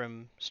 +1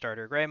 from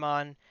Starter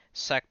Greymon,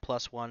 Sec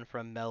 +1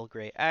 from Mel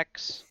Grey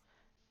X,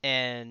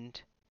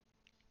 and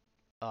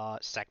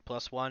Sec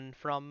 +1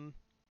 from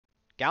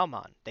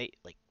Galmon.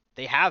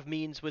 They have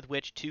means with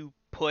which to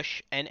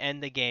push and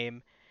end the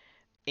game,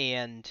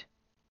 and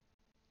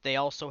they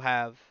also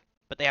have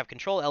but they have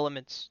control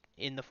elements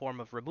in the form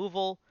of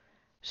removal,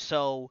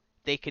 so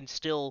they can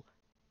still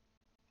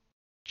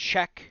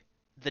check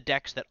the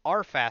decks that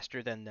are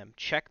faster than them,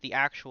 check the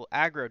actual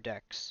aggro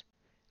decks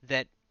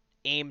that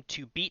aim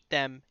to beat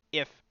them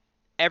if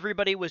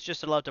everybody was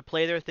just allowed to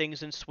play their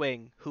things and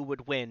swing, who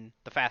would win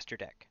the faster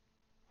deck.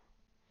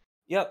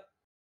 Yep,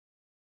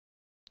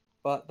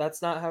 but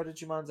that's not how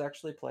Digimon's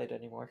actually played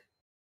anymore.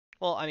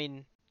 Well, I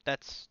mean,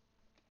 that's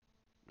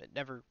it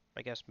never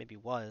I guess maybe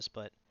was,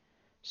 but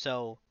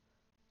so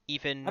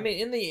I even mean,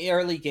 in the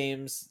early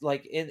games,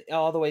 like in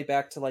all the way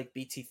back to like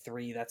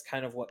BT3, that's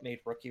kind of what made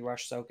Rookie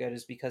Rush so good,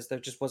 is because there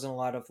just wasn't a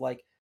lot of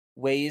like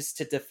ways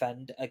to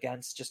defend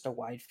against just a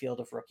wide field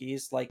of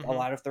rookies. Like a mhm,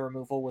 lot of the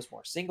removal was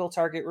more single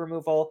target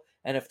removal,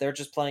 and if ththey're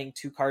just playing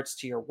two cards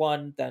to your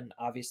one, then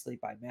obviously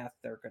by math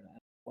they're gonna end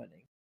up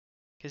winning.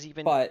 because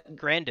even But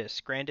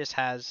Grandis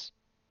has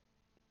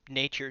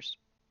natures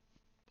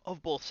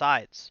of both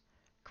sides.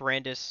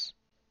 Grandis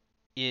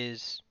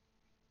is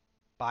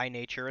by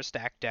nature a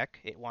stack deck.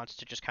 It wants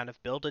to just kind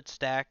of build its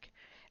stack,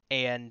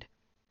 and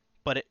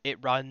but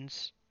it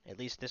runs, at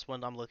least this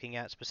one I'm looking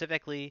at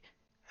specifically,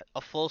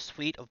 a full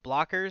suite of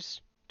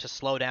blockers to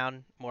slow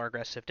down more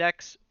aggressive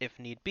decks if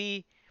need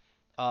be,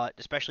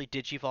 especially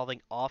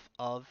digivolving off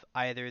of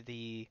either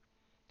the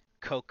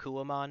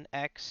Kokuamon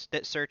X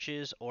that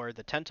searches or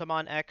the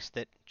Tentamon X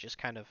that just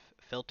kind of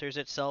filters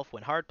itself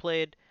when hard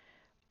played.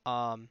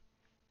 Um,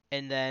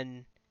 and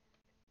then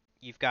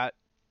you've got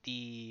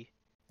the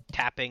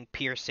tapping,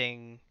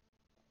 piercing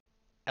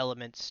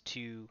elements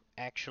to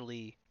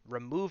actually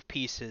remove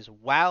pieces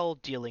while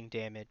dealing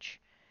damage.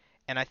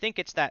 And I think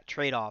it's that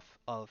trade-off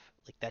of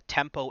like that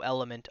tempo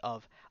element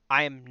of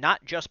I am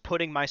not just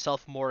putting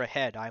myself more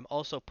ahead, I am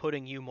also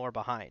putting you more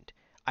behind.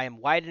 I am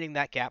widening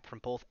that gap from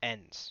both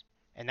ends.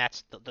 And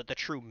that's the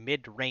true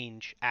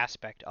mid-range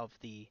aspect of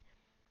the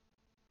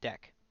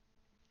deck.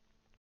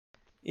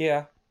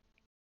 yeah,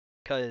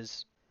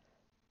 Because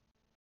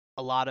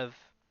a lot of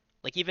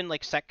like even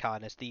like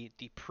Setcon is the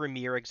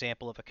premier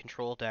example of a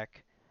control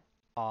deck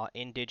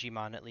in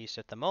Digimon, at least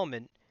at the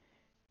moment.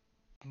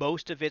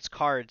 Most of its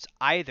cards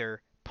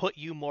either put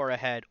you more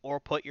ahead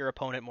or put your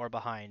opponent more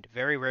behind.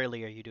 Very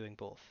rarely are you doing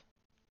both.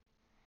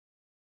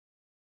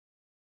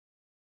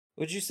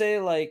 would you say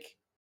like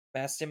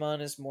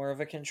Mastimon is more of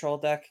a control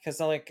deck? Because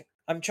like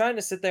I'm trying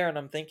to sit there and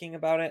I'm thinking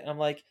about it, and I'm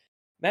like,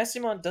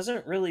 Mastimon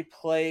doesn't really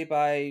play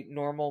by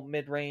normal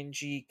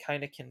mid-rangey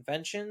kind of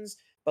conventions,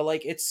 but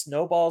like it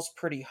snowballs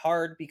pretty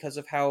hard because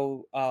of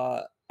how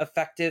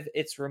effective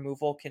its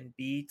removal can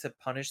be to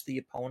punish the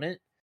opponent.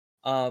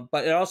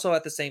 But it also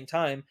at the same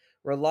time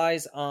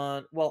relies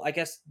on, well, I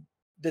guess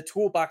the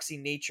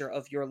toolboxy nature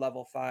of your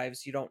level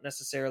fives. You don't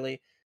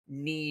necessarily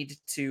need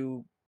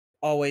to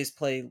always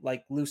play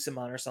like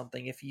Lucimon or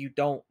something. If you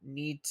don't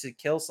need to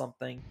kill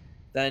something,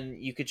 then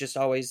you could just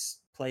always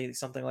play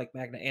something like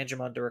Magna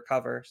Angemon to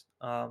recover,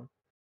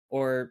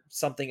 or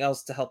something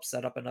else to help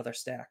set up another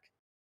stack.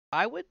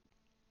 I would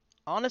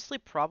honestly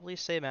probably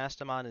say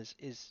Mastamon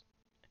is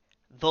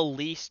the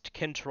least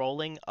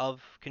controlling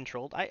of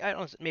controlled. I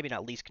don't maybe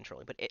not least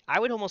controlling, but I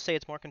would almost say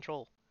it's more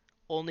control,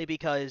 only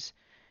because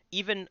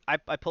even I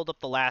pulled up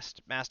the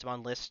last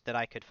Mastamon list that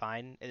I could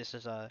find. This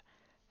is a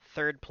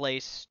third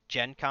place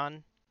Gen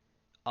Con,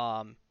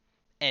 um,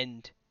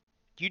 and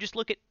you just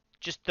look at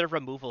just the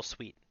removal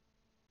suite,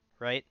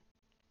 right?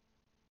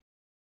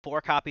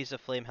 4 copies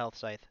of Flame Health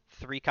Scythe,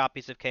 3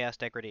 copies of Chaos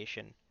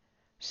Degradation,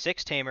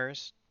 6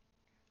 Tamers,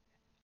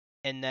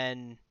 and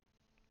then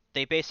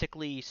They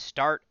basically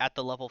start at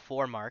the level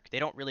 4 mark. They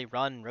don't really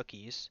run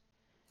rookies.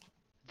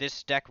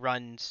 This deck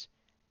runs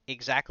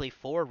exactly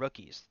 4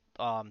 rookies.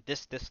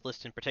 This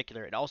list in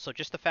particular, and also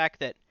just the fact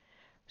that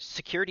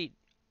security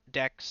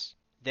decks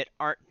that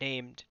aren't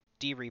named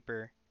D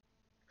Reaper,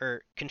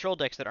 or control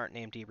decks that aren't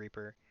named D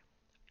Reaper,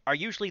 are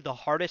usually the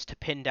hardest to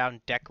pin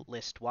down deck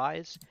list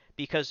wise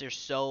because they're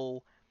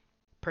so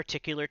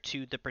particular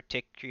to the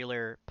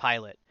particular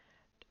pilot.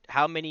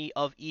 How many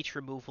of each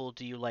removal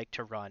do you like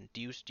to run?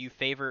 Do you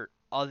favor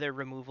other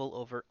removal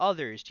over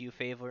others? Do you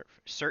favor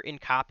certain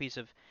copies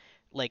of,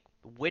 like,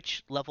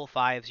 which level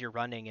 5s you're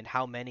running and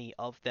how many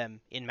of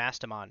them in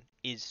Mastamon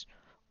is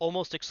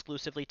almost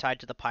exclusively tied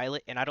to the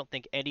pilot, and I don't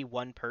think any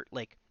one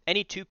like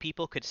any two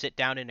people could sit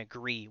down and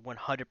agree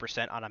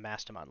 100% on a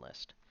Mastamon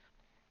list.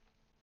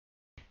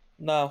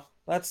 No,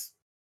 that's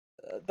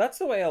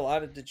the way a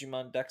lot of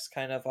Digimon decks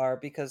kind of are,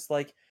 because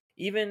like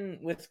even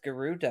with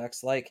Guru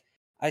decks, like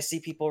I see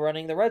people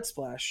running the red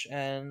splash,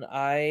 and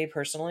I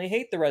personally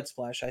hate the red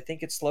splash. I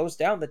think it slows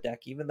down the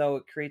deck, even though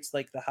it creates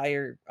like a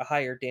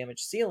higher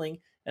damage ceiling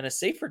and a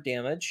safer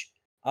damage.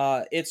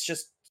 It's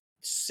just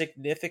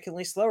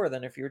significantly slower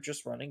than if you're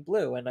just running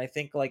blue, and I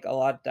think like a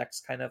lot of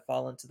decks kind of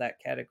fall into that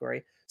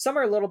category. Some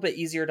are a little bit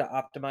easier to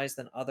optimize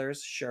than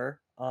others, sure.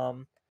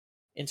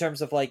 In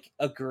terms of like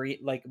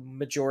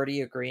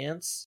majority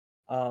agreements.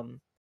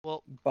 Um,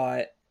 Well,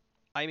 but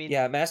I mean,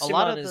 yeah, a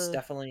lot Mastamon of is the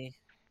definitely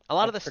a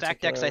lot a of the stack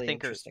decks I particularly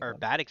think interesting are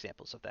one. bad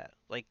examples of that.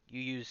 Like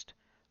you used,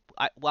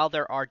 while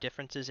there are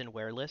differences in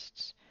wear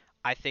lists,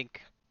 I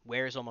think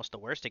wear is almost the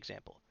worst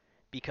example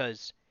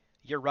because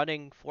you're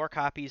running 4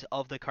 copies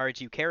of the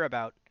cards you care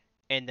about,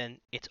 and then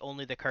it's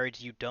only the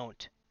cards you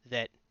don't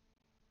that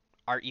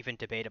are even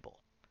debatable.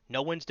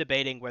 No one's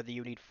debating whether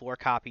you need 4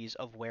 copies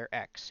of wear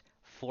X,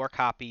 4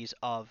 copies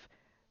of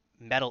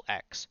metal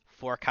X,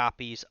 4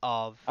 copies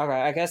of, Okay,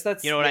 I guess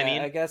you that's know what I yeah.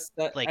 mean?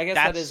 Like I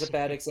guess that is a that's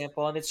bad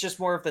example, and it's just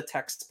more of the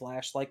text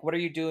splash. Like, what are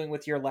you doing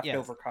with your yeah,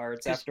 leftover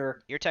cards because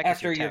your tech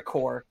is your after your tech.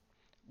 core?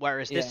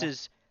 Whereas Yeah,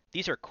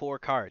 these are core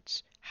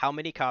cards. How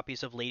many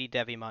copies of Lady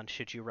Devimon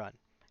should you run?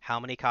 How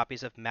many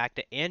copies of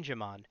Magda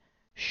Angemon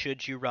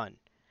should you run?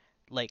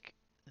 Like,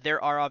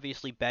 there are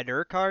obviously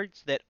better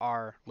cards that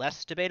are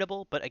less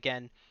debatable, but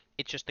again,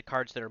 it's just the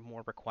cards that are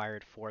more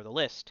required for the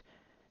list.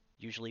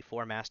 Usually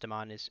 4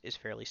 Mastamon is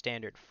fairly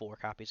standard. 4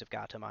 copies of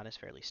Gatomon is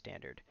fairly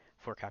standard.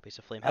 4 copies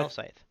of Flame I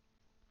Hellscythe.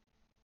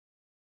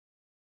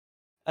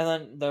 and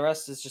then the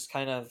rest is just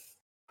kind of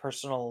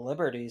personal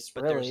liberties,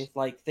 But there's really.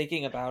 Like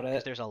thinking about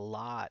because it. there's a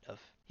lot of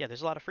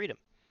there's a lot of freedom.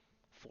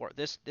 For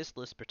this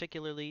list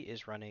particularly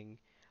is running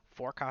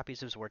 4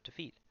 copies of Zwart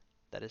Defeat.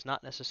 That is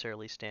not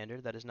necessarily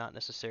standard. That is not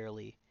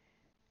necessarily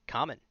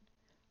common.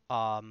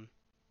 Um,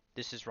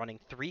 this is running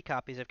 3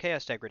 copies of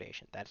Chaos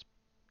Degradation. That's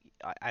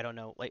I don't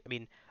know. Like I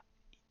mean,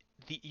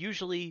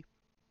 usually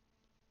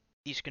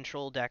these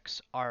control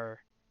decks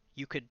are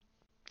you could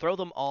throw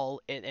them all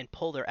and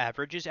pull their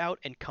averages out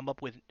and come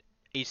up with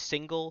a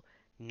single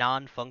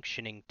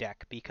non-functioning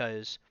deck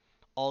because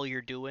all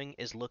you're doing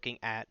is looking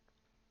at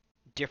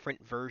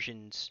different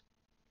versions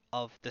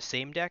of the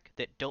same deck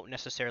that don't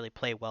necessarily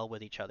play well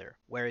with each other.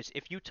 Whereas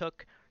if you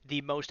took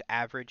the most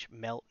average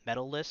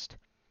metal list,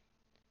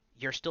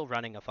 you're still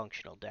running a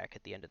functional deck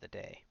at the end of the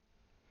day.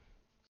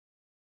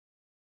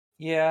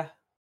 Yeah,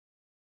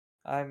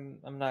 I'm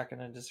not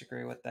gonna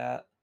disagree with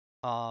that.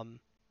 Um,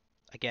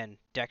 Again,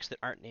 decks that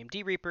aren't named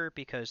D Reaper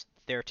because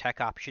their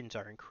tech options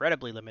are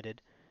incredibly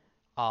limited.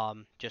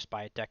 Just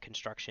by deck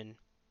construction.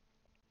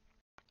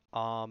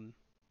 Um,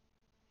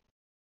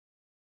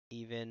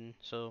 Even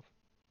so,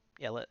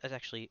 yeah. Let's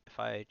actually, if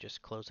I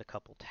just close a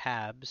couple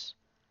tabs.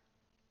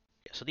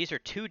 Yeah, so these are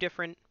 2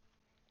 different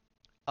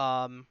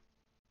um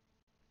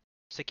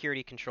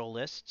security control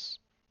lists.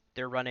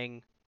 They're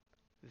running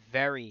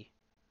very,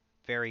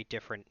 very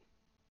different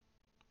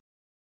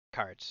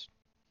cards.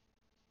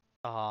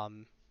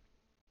 Um,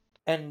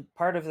 And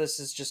part of this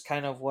is just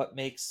kind of what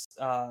makes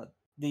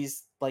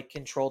these like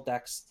control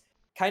decks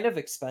kind of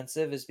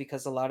expensive, is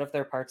because a lot of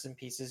their parts and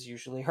pieces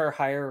usually are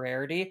higher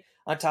rarity,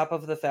 on top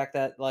of the fact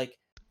that like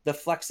the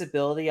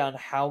flexibility on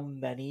how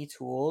many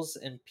tools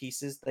and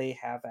pieces they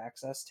have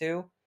access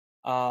to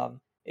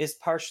is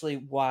partially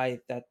why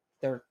that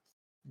they're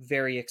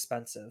very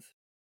expensive.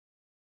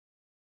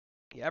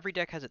 yeah, every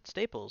deck has its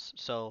staples,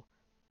 so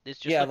it's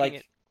just Yeah, looking like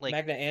at like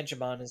Magna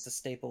Angemon is the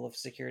staple of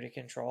security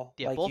control.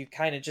 yeah, Like both you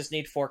kind of just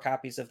need 4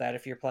 copies of that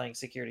if you're playing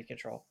security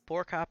control.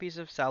 4 copies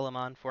of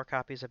Salamon, 4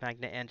 copies of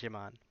Magna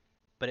Angemon,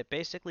 but it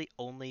basically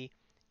only,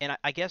 and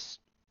I guess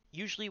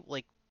usually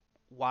like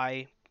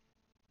why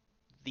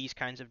these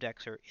kinds of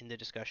decks are in the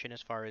discussion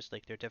as far as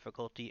like their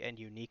difficulty and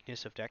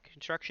uniqueness of deck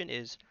construction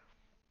is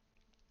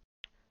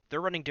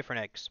they're running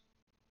different eggs,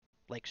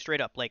 like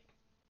straight up, like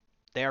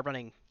they are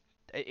running.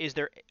 Is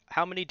there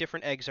how many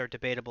different eggs are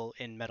debatable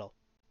in metal?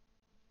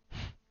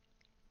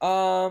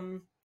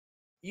 Um,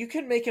 you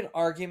can make an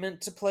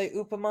argument to play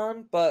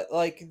Upamon, but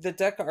like the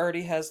deck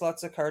already has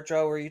lots of card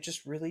draw where you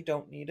just really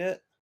don't need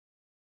it.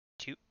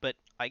 Two, but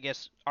I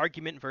guess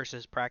argument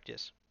versus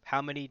practice.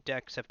 How many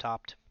decks have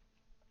topped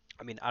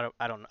I mean,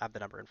 I don't have the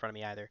number in front of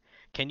me either.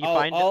 Can you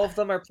find All of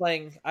them are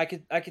playing. I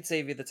could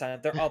save you the time.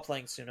 They're all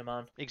playing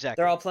Sunamon. They're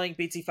exactly? all playing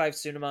BT5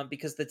 Sunamon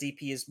because the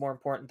DP is more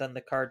important than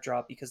the card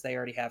draw because they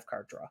already have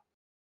card draw.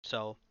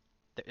 So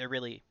they're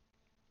really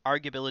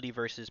arguability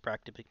versus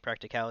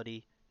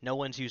practicality. No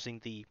one's using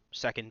the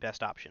second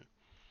best option.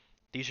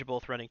 These are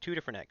both running two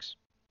different eggs.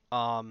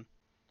 Um,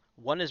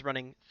 One is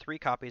running 3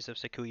 copies of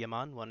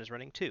Sakuyamon, one is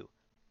running two.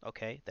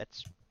 Okay,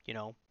 that's, you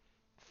know,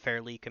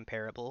 fairly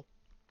comparable.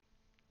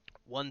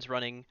 One's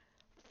running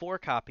 4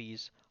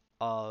 copies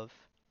of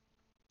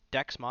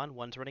Dexmon,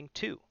 one's running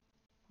two.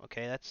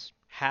 Okay, that's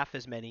half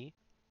as many.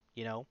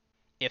 You know,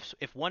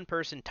 if one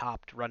person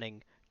topped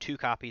running 2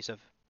 copies of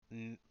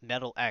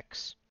Metal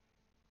X,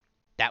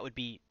 that would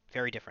be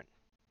very different,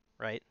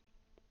 right?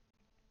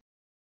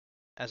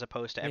 As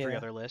opposed to every Yeah.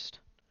 other list.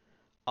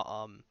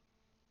 Um,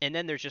 and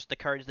then there's just the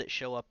cards that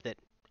show up that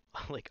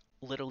like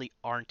literally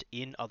aren't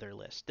in other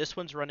lists. This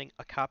one's running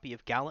a copy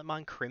of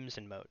Gallantmon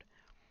Crimson mode.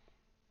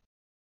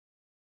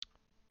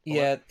 What?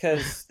 Yeah,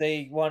 because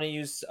they want to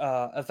use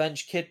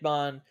Avenge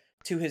Kidmon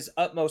to his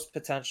utmost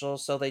potential,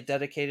 so they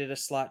dedicated a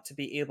slot to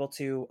be able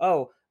to,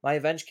 oh, my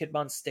Avenge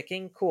Kidmon's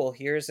sticking? Cool,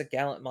 here's a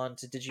Gallantmon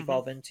to Mhm.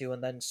 Digivolve into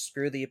and then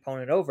screw the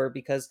opponent over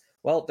because,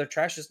 well, their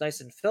trash is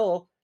nice and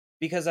full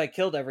because I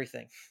killed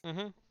everything.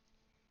 Mhm.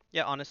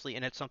 Yeah, honestly,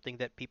 and it's something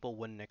that people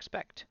wouldn't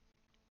expect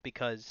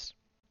because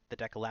the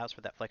deck allows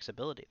for that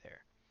flexibility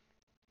there.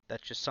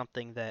 That's just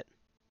something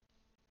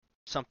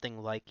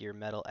like your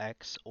Metal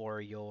X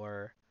or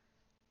your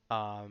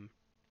um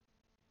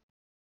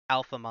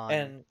Alphamon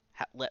And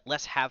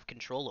less have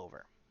control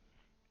over.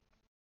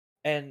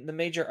 And the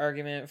major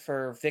argument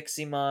for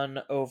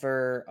Viximon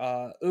over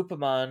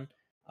Upamon,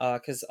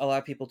 because a lot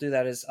of people do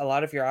that, is a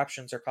lot of your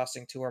options are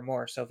costing two or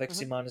more. So Mhm.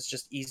 Viximon is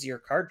just easier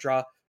card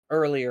draw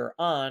earlier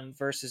on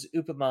versus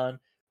Upamon,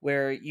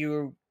 where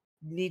you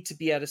need to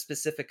be at a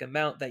specific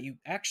amount that you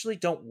actually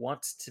don't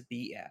want to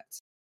be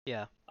at.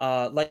 Yeah.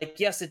 Like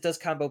yes, it does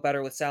combo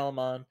better with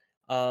Salamon,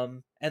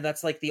 and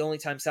that's like the only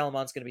time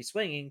Salamon's going to be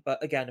swinging.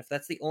 But again, if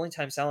that's the only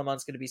time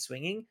Salamon's going to be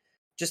swinging,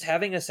 just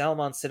having a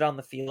Salamon sit on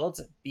the field,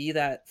 be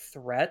that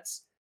threat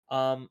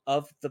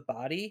of the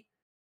body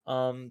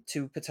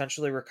to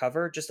potentially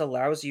recover, just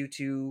allows you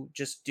to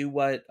just do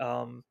what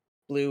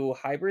blue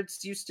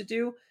hybrids used to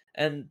do,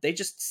 and they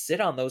just sit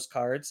on those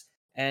cards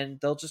and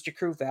they'll just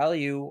accrue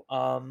value.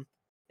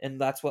 And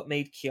that's what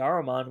made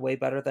Kiaromon way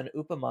better than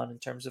Upamon in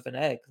terms of an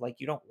egg. Like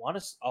you don't want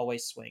to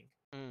always swing.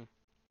 Mm.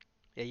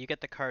 Yeah, you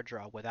get the card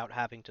draw without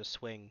having to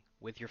swing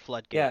with your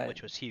floodgate, Yeah,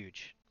 which was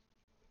huge.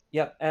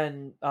 yep.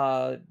 And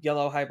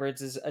Yellow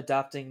Hybrids is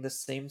adopting the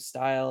same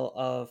style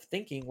of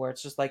thinking where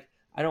it's just like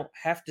I don't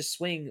have to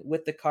swing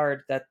with the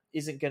card that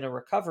isn't going to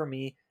recover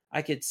me.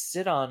 I could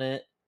sit on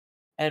it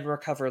and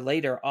recover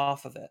later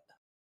off of it.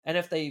 And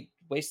if they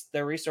waste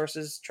their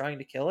resources trying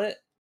to kill it,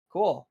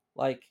 cool.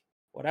 Like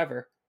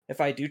whatever. If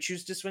I do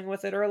choose to swing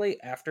with it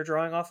early after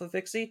drawing off of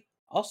Vixie,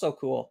 also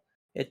cool.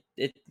 It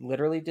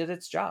literally did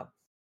its job.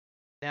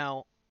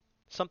 Now,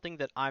 something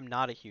that I'm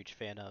not a huge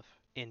fan of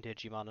in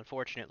Digimon,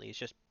 unfortunately, is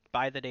just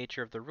by the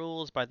nature of the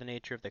rules, by the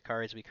nature of the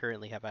cards we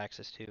currently have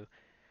access to,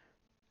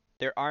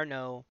 there are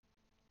no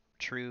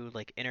true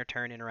like inner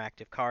turn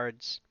interactive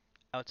cards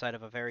outside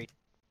of a very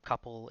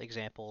couple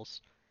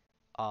examples.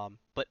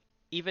 But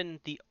even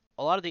the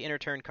a lot of the inner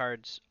turn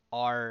cards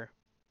are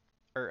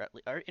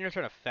inner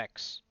turn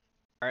effects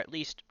are at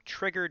least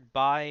triggered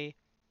by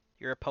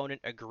your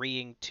opponent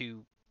agreeing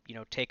to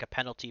take a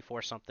penalty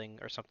for something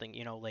or something.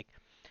 Like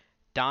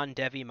Don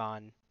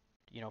Devimon,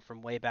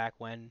 from way back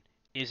when,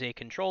 is a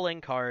controlling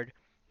card,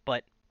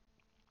 but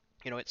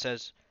it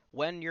says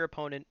when your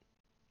opponent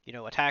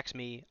attacks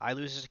me, I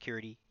lose a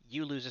security,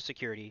 you lose a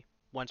security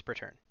once per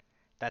turn.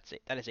 That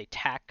is a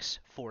tax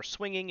for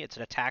swinging. It's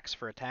a tax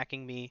for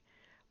attacking me,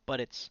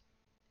 but it's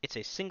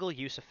a single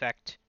use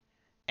effect,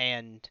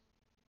 and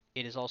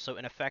it is also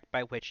an effect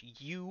by which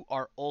you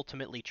are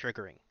ultimately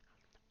triggering.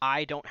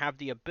 I don't have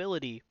the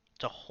ability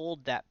to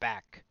hold that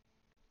back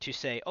to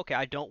say, okay,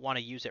 I don't want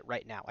to use it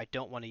right now. I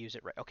don't want to use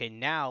it right. Okay,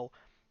 now,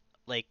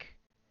 like,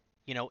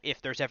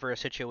 if there's ever a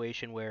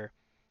situation where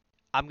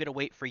I'm going to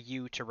wait for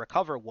you to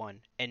recover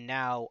one, and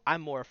now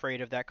I'm more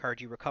afraid of that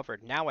card you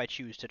recovered. Now I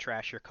choose to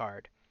trash your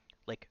card.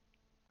 Like,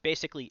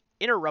 basically,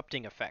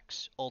 interrupting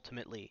effects,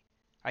 ultimately,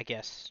 I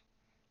guess,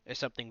 is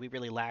something we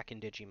really lack in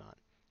Digimon.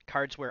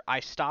 Cards where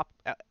I stop,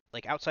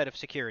 like, outside of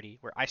security,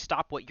 where I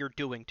stop what you're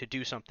doing to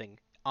do something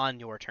on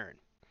your turn.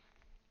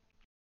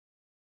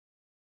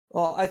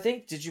 Well, I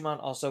think Digimon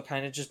also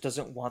kind of just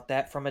doesn't want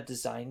that from a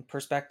design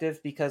perspective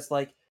because,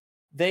 like,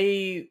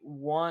 they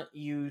want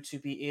you to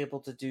be able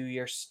to do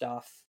your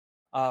stuff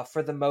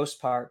for the most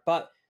part.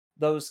 But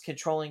those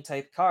controlling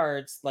type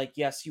cards, like,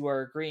 yes, you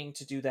are agreeing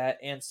to do that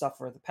and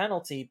suffer the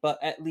penalty,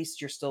 but at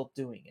least you're still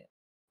doing it.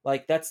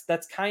 Like, that's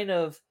kind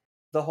of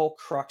the whole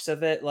crux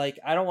of it. Like,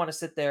 I don't want to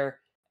sit there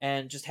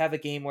and just have a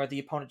game where the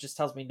opponent just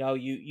tells me, no,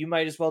 you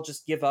might as well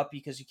just give up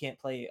because you can't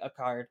play a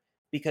card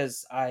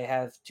because I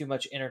have too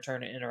much inter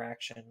turn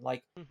interaction.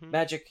 Like Mm-hmm.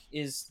 Magic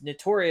is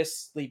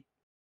notoriously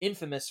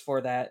infamous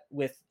for that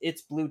with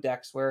its blue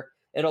decks, where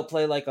it'll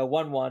play like a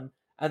 1/1,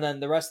 and then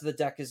the rest of the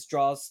deck is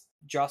draw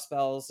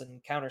spells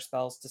and counter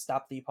spells to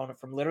stop the opponent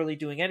from literally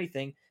doing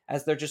anything,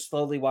 as they're just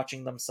slowly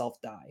watching themselves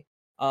die.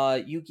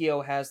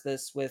 Yu-Gi-Oh has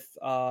this with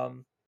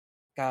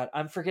God,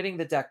 I'm forgetting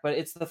the deck, but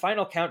it's the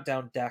Final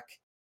Countdown deck,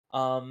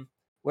 um,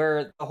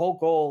 where the whole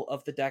goal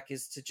of the deck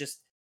is to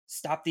just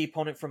stop the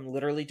opponent from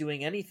literally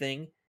doing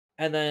anything,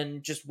 and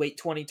then just wait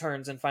 20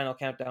 turns and Final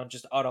Countdown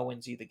just auto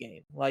wins you the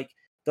game. Like,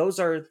 those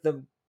are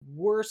the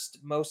worst,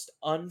 most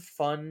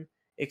unfun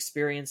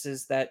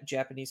experiences that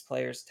Japanese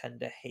players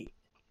tend to hate.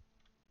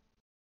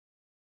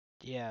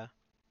 Yeah.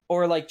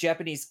 Or like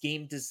Japanese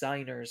game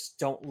designers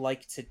don't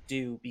like to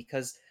do,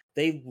 because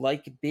they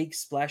like big,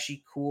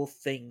 splashy, cool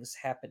things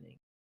happening.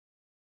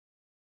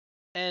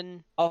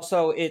 And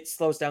Also, it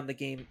slows down the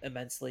game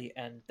immensely,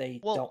 and they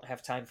well, don't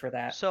have time for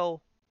that.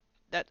 so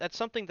that's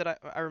something that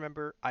I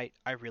remember I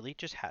really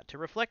just had to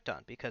reflect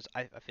on because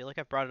I feel like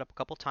I've brought it up a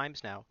couple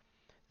times now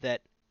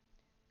that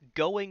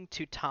going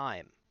to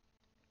time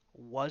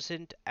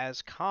wasn't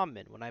as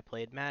common when I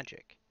played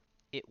Magic.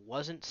 It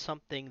wasn't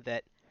something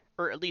that,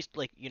 or at least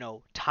like,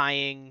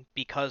 tying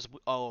because,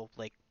 oh,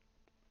 like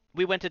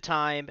we went to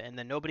time and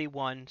then nobody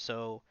won,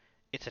 so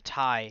it's a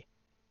tie,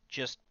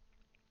 just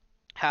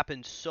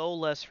happened so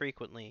less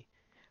frequently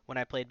when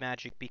I played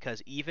Magic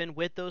because even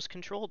with those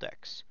control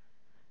decks,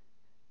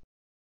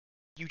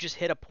 you just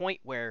hit a point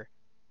where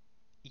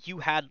you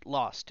had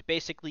lost.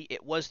 Basically,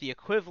 it was the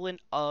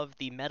equivalent of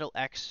the Metal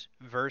X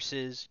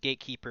versus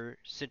Gatekeeper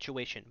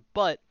situation,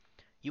 but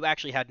you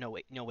actually had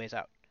no ways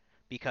out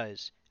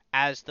because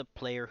as the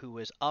player who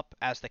was up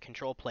as the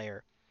control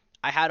player,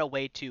 I had a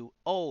way to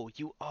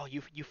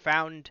you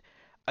found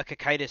a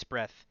Cocytus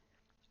Breath.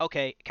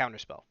 Okay,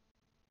 counterspell.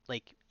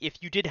 Like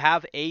if you did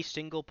have a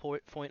single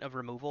point of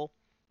removal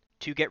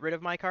to get rid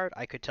of my card,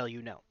 I could tell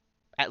you no.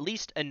 At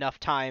least enough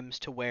times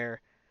to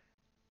where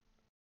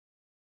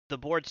the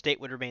board state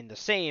would remain the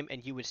same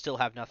and you would still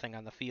have nothing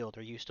on the field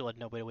or you still had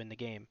no way to win the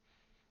game.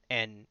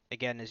 And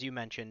again, as you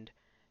mentioned,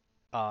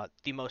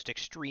 the most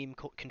extreme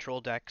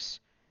control decks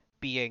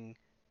being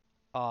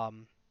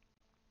um,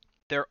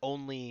 their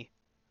only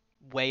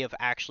way of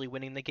actually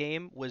winning the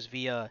game was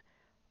via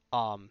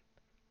um,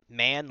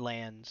 man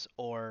lands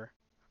or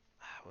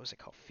what was it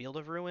called? Field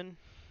of Ruin?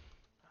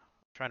 I'm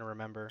trying to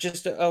remember.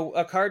 Just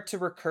a card to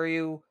recur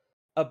you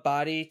a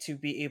body to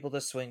be able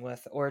to swing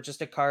with, or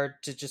just a card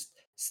to just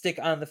stick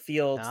on the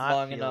field Not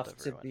long Field enough of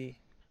to Ruin. be.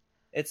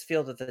 It's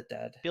Field of the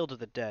Dead. Field of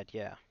the Dead,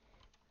 yeah.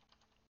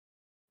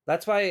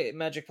 That's why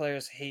Magic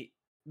players hate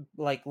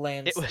like It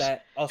lands was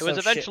that it was also shit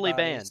eventually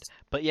bodies. banned,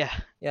 but yeah.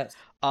 Yes,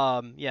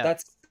 Yeah.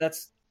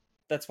 that's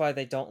why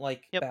they don't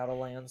like Yep. battle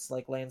lands,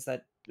 like lands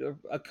that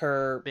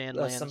occur Ban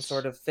some lands.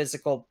 sort of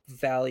physical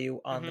value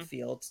on the Mhm.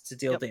 field to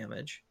deal Yep.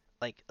 damage.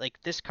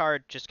 Like this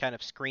card just kind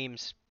of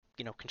screams,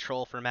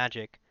 control for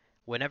Magic.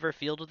 Whenever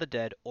Field of the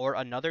Dead or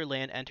another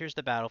land enters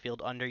the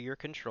battlefield under your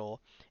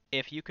control,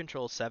 if you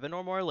control 7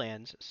 or more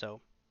lands,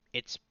 so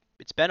it's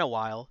it's been a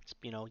while. It's,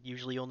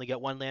 usually you only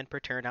get one land per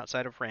turn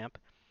outside of ramp.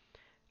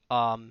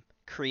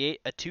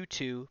 Create a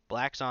 2/2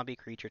 black zombie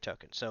creature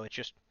token. So it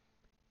just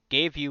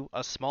gave you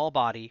a small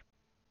body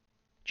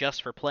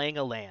just for playing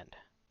a land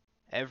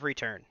every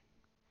turn.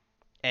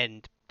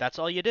 And that's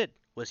all you did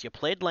was you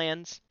played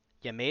lands,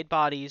 you made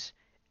bodies,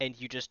 and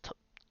you just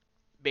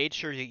made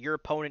sure that your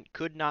opponent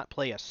could not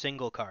play a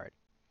single card.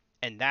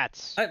 And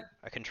that's I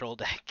a control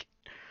deck.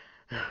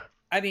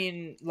 I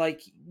mean,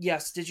 like,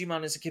 yes,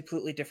 Digimon is a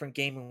completely different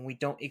game and we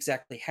don't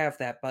exactly have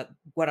that, but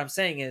what I'm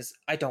saying is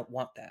I don't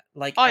want that.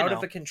 Like, I out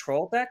of know. a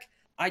control deck,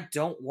 I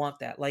don't want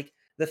that. Like,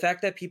 the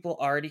fact that people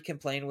already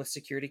complain with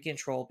Security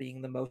Control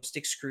being the most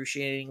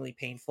excruciatingly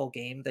painful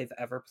game they've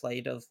ever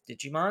played of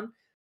Digimon,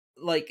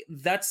 like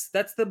that's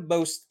the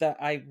most that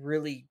I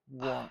really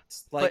want.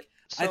 But Like,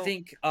 I so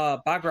think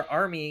Bagra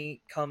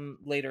Army come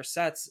later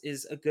sets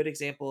is a good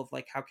example of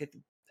like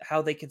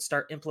how they can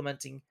start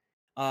implementing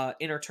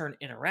inter turn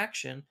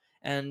interaction,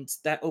 and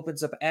that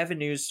opens up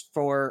avenues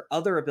for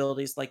other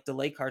abilities like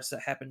delay cards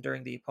that happen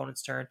during the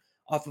opponent's turn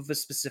off of a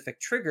specific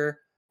trigger.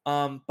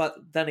 But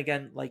then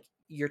again, like,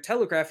 you're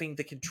telegraphing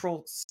the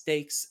control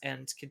stakes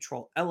and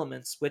control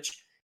elements,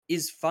 which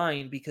is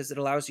fine because it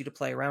allows you to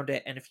play around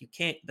it, and if you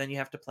can't, then you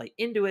have to play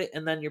into it,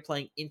 and then you're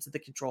playing into the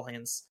control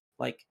hands,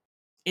 like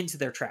into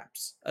their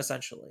traps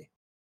essentially.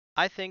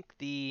 I think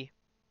the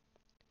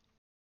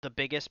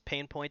biggest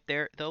pain point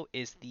there though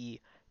is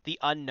the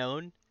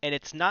unknown, and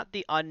it's not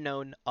the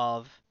unknown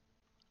of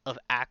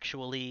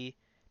actually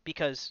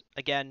because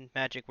again,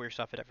 Magic we're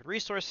off a different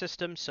resource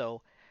system,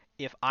 so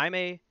if I'm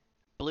a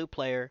blue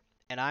player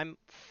and I'm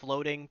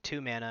floating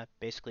 2 mana,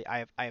 basically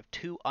I have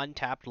 2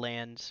 untapped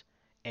lands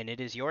and it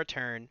is your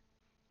turn,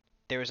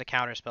 there is a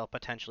counterspell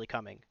potentially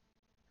coming.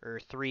 Or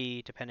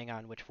 3 depending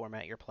on which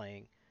format you're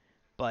playing.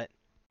 But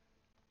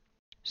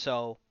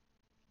so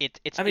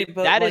I mean,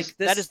 but that is like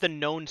that is this, the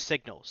known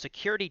signal.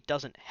 Security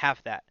doesn't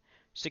have that.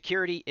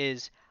 Security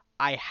is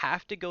I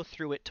have to go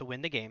through it to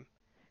win the game.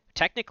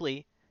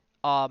 Technically,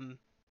 um,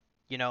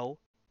 you know,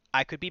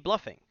 I could be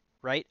bluffing,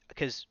 right?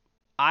 Because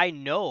I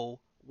know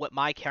what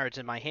my cards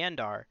in my hand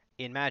are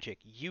in Magic.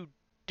 You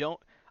don't.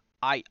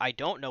 I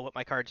don't know what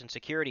my cards in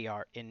Security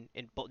are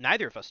but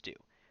neither of us do.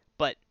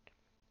 But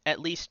at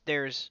least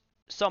there's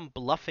some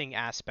bluffing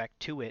aspect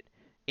to it.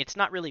 It's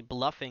not really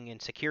bluffing in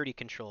Security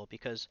Control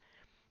because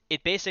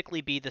it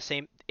basically be the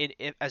same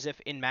as if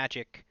in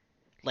Magic,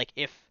 like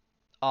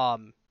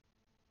um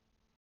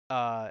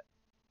uh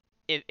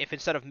if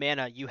instead of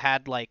mana you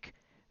had like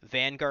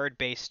Vanguard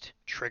based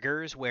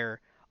triggers where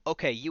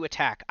okay you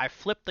attack, I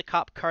flip the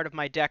cop card of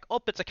my deck,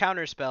 oh it's a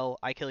counter spell,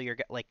 I kill your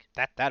like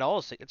that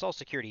all it's all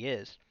Security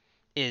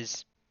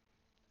is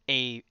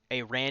a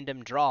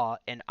random draw,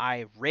 and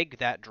I rig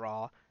that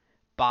draw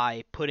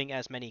by putting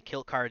as many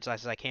kill cards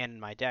as I can in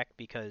my deck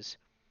because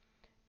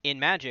in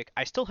Magic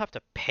I still have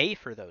to pay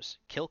for those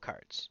kill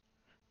cards.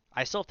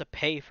 I still have to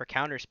pay for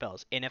counter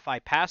spells, and if I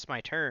pass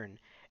my turn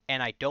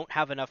and I don't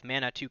have enough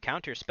mana to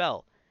counter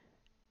spell,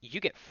 you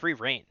get free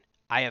reign.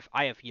 I have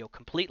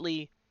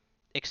completely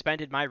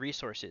expended my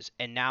resources,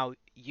 and now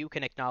you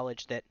can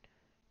acknowledge that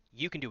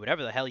you can do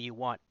whatever the hell you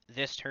want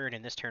this turn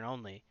and this turn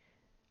only.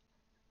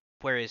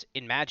 Whereas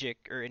in Magic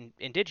or in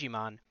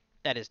Digimon,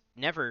 that is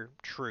never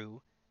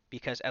true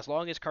because as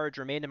long as cards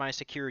remain in my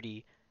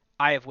security,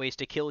 I have ways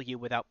to kill you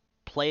without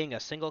playing a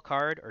single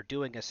card or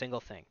doing a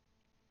single thing.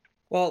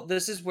 Well,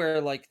 this is where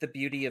like the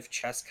beauty of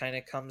chess kind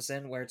of comes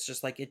in, where it's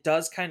just like it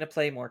does kind of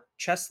play more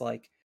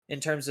chess-like in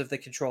terms of the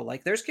control.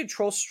 Like there's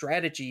control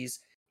strategies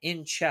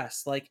in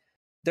chess. Like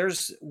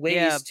there's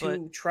Yeah, ways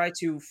but to try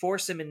to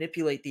force and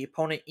manipulate the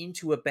opponent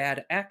into a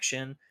bad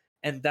action,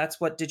 and that's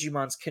what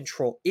Digimon's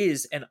control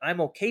is, and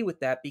I'm okay with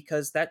that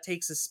because that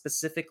takes a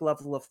specific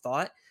level of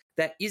thought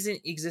that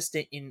isn't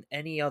existent in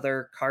any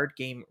other card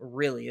game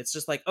really. It's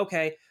just like,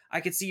 okay, I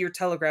could see you're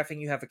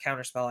telegraphing you have a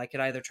counterspell. I could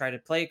either try to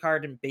play a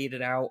card and bait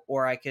it out,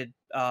 or I could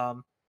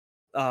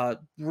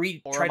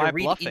read or try am to I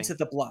read bluffing? into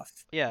the bluff.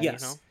 Yeah, you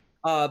Yes. know.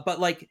 But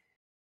like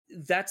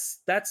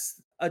that's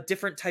a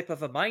different type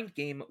of a mind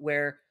game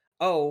where,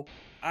 oh,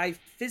 I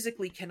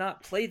physically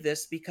cannot play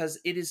this because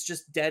it is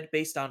just dead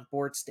based on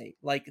board state.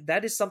 Like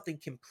that is something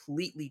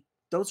completely,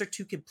 those are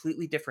two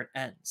completely different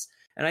ends.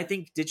 And I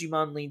think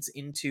Digimon leans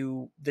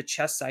into the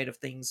chess side of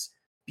things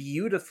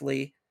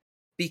beautifully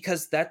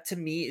because that to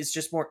me is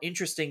just more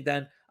interesting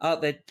than, oh,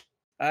 they,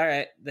 all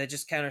right, they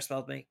just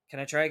counterspelled me. Can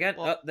I try again?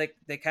 Well, Oh,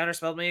 they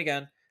counterspelled me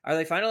again. Are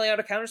they finally out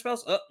of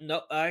counterspells? Oh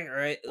no, all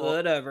right, well,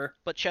 whatever.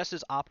 but chess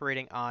is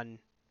operating on,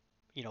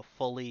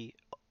 fully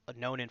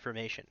known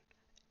information.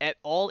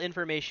 All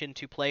information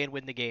to play and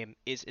win the game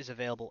is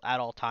available at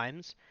all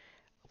times,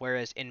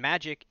 whereas in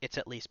Magic it's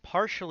at least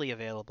partially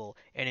available,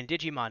 and in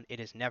Digimon it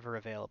is never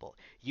available.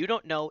 You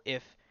don't know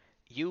if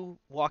you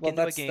walk Well,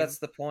 into a that's game,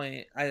 the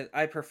point. I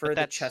but prefer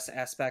the that's chess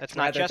aspect that's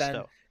not rather chess than,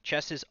 though.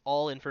 Chess is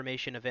all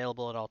information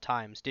available at all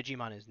times.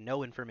 Digimon is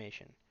no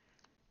information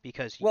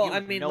because well, you I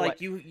have mean, no.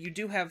 like you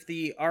do have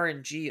the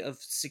RNG of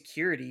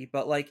security,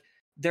 but like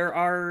there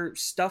are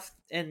stuff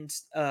and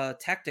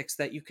tactics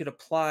that you could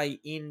apply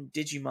in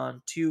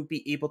Digimon to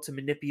be able to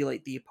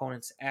manipulate the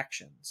opponent's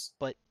actions.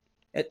 But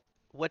It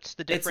what's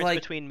the it's difference like,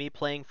 between me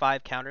playing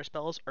 5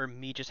 counterspells or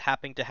me just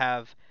happening to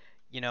have,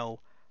 you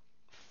know,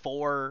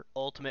 4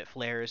 ultimate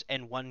flares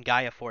and 1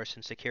 Gaia Force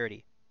in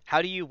security?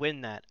 How do you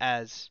win that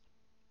as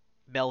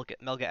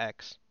Melga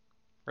X?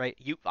 Right?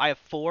 I have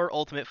 4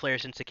 ultimate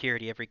flares in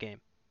security every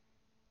game.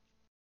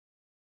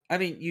 I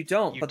mean, you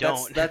don't, You but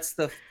don't,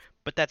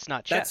 but that's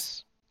not that's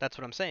chess. That's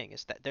what I'm saying.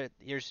 Is that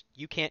there's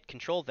you can't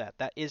control that.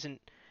 That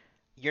isn't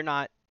you're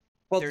not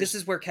well, this there's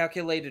is where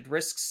calculated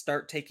risks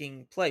start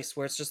taking place,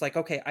 where it's just like,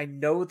 okay, I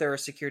know they're a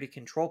security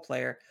control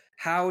player.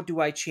 How do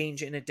I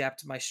change and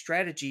adapt my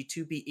strategy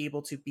to be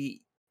able to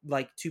be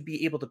like to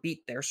be able to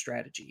beat their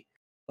strategy?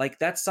 Like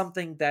that's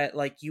something that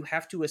like you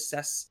have to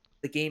assess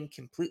the game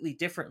completely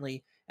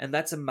differently, and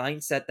that's a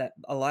mindset that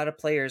a lot of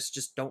players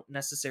just don't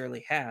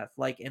necessarily have.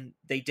 Like, and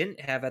they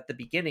didn't have at the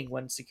beginning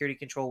when security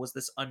control was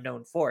this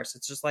unknown force.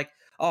 It's just like,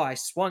 oh, I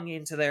swung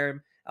into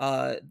their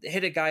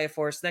hit a Gaia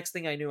Force. Next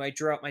thing I knew, I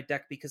drew out my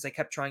deck because I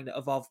kept trying to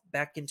evolve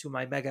back into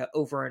my Mega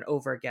over and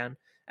over again.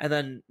 And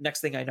then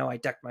next thing I know, I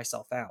decked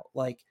myself out.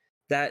 Like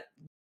that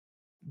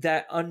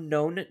that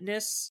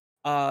unknownness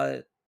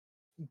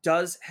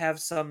does have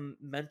some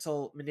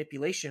mental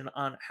manipulation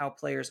on how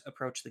players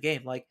approach the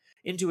game. Like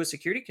into a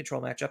security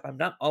control matchup, I'm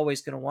not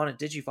always going to want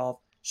to digivolve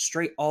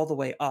straight all the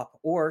way up.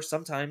 Or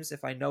sometimes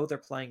if I know they're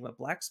playing with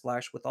Black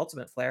Splash with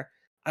Ultimate Flare,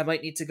 I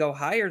might need to go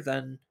higher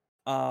than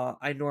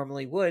I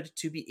normally would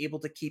to be able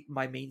to keep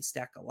my main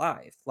stack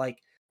alive. Like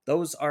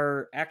those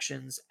are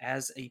actions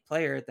as a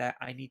player that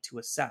I need to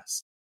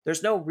assess.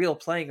 There's no real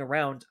playing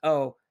around.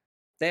 Oh,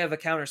 they have a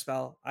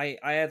counterspell. I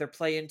either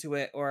play into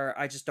it or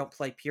I just don't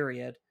play.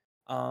 Period.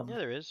 yeah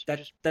there is. You That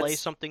just play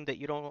that's something that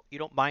you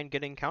don't mind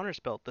getting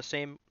counterspelled. The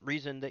same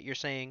reason that you're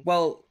saying,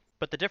 well,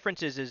 but the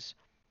difference is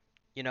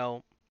you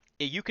know,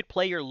 you could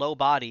play your low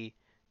body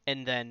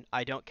and then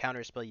I don't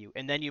counterspell you,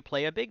 and then you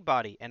play a big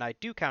body and I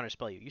do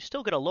counterspell you. You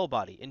still get a low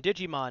body. In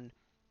Digimon,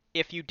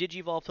 if you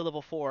digivolve to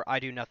level 4, I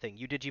do nothing.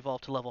 You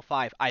digivolve to level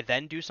 5, I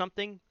then do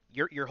something,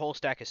 your whole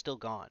stack is still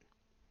gone.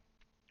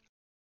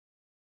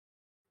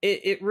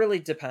 It really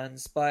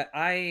depends, but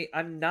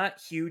I'm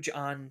not huge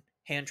on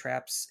hand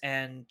traps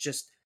and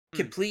just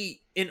Hmm.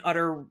 complete and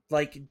utter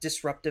like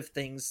disruptive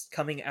things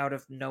coming out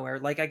of nowhere.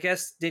 Like I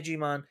guess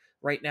Digimon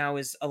right now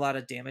is a lot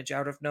of damage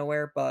out of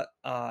nowhere, but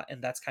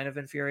and that's kind of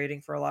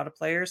infuriating for a lot of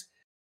players.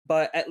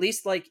 But at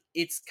least like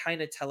it's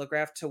kind of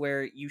telegraphed to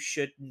where you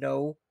should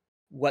know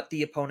what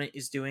the opponent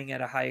is doing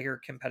at a higher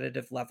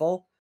competitive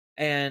level,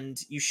 and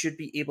you should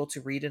be able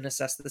to read and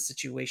assess the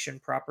situation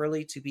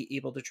properly to be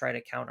able to try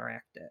to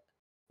counteract it,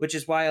 which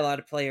is why a lot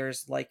of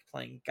players like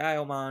playing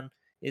Guilemon,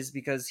 is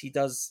because he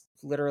does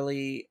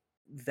literally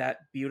that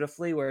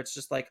beautifully, where it's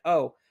just like,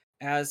 oh,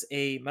 as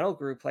a Metal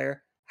Group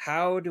player,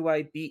 how do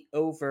I beat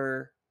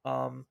over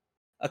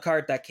a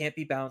card that can't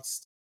be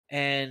bounced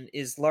and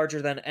is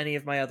larger than any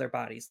of my other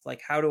bodies?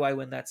 Like, how do I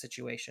win that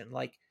situation?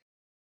 Like,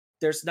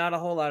 there's not a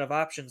whole lot of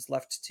options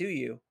left to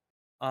you.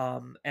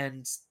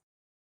 And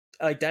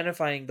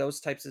identifying those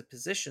types of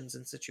positions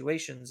and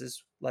situations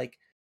is like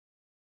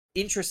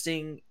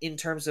interesting in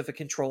terms of a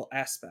control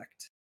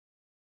aspect.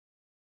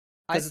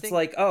 I Because it's think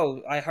like,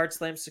 oh, I hard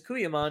slam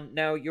Sakuyamon.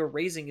 Now your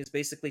raising is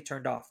basically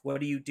turned off.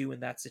 What do you do in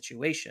that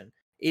situation?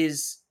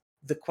 Is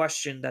the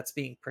question that's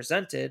being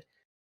presented.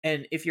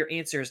 And if your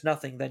answer is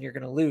nothing, then you're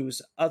going to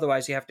lose.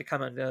 Otherwise, you have to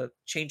come and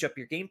change up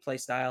your gameplay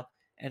style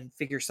and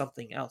figure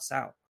something else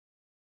out.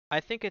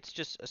 it's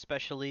just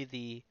especially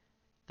the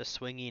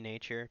swingy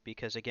nature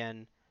because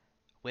again,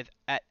 with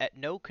at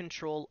no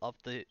control of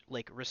the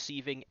like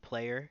receiving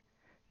player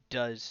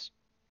does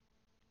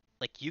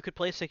like you could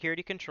play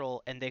security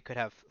control and they could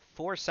have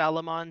four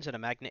Salamons and a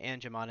Magna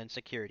Angemon in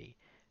security,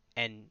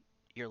 and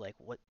you're like,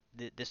 what?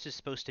 This is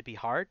supposed to be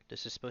hard.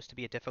 This is supposed to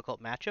be a difficult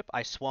matchup.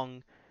 I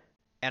swung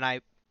and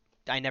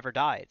I never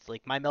died.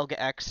 Like my Melga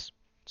X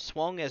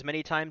swung as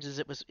many times as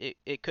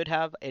it could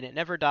have, and it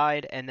never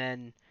died. And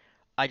then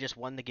I just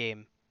won the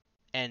game,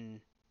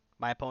 and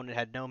my opponent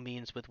had no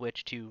means with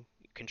which to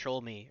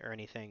control me or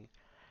anything.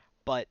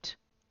 But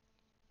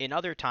in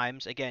other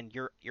times, again,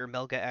 your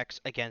Melga X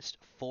against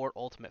four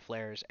Ultimate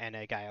Flares and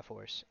a Gaia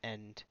Force,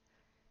 and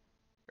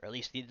or at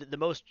least the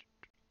most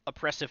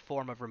oppressive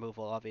form of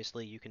removal.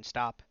 Obviously, you can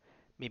stop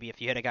maybe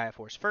if you hit a Gaia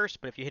Force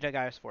first, but if you hit a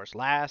Gaia Force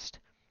last,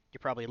 you're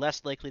probably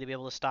less likely to be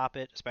able to stop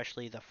it,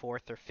 especially the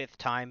fourth or fifth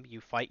time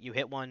you fight you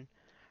hit one.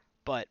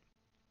 But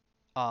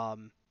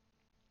um,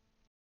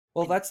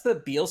 Well, in that's the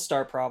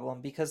Beelstar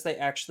problem because they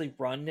actually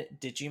run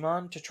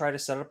Digimon to try to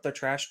set up their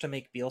trash to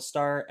make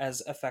Beelstar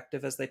as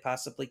effective as they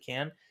possibly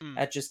can mm,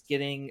 at just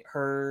getting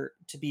her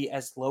to be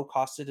as low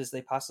costed as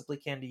they possibly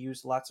can to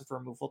use lots of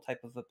removal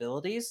type of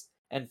abilities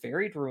and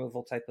varied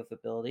removal type of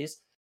abilities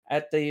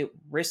at the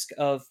risk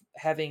of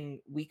having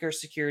weaker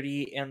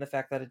security and the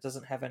fact that it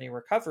doesn't have any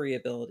recovery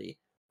ability.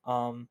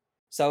 Um,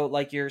 so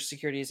like your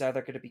security is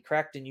either going to be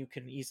cracked and you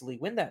can easily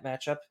win that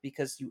matchup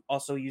because you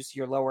also use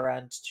your lower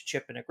end to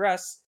chip and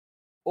aggress,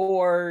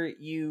 or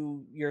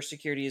your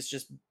security is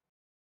just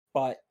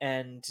butt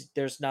and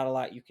there's not a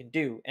lot you can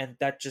do, and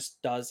that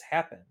just does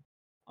happen.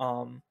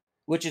 um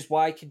which is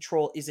why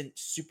control isn't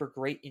super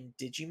great in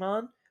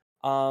Digimon.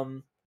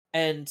 um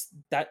and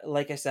that,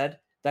 like I said,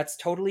 that's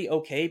totally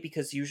okay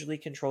because usually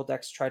control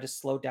decks try to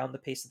slow down the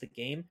pace of the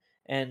game,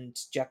 and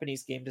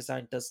Japanese game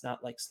design does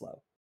not like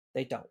slow.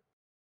 They don't.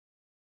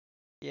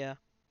 yeah,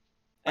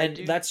 I And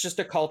do. that's just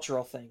a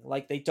cultural thing.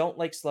 Like they don't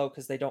like slow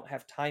because they don't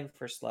have time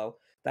for slow.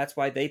 That's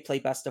why they play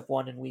best of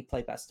one and we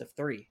play best of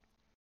three.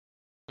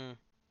 Mm,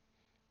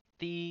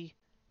 the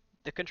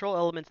the control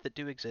elements that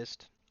do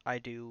exist, I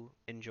do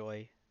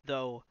enjoy,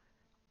 though.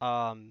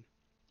 Um,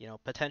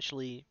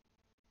 potentially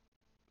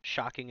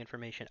shocking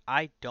information.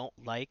 I don't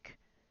like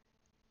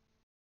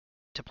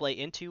to play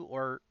into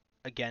or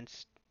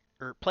against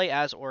or play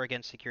as or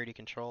against security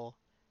control.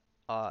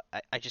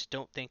 I just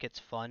don't think it's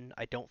fun.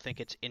 I don't think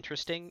it's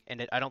interesting,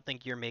 and I don't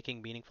think you're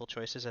making meaningful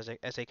choices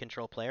as a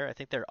control player. I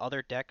think there are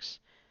other decks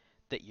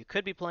that you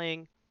could be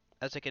playing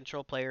as a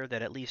control player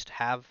that at least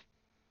have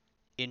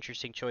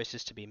interesting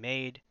choices to be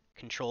made,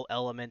 control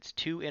elements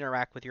to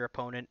interact with your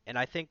opponent, and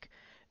I think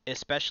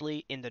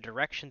especially in the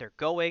direction they're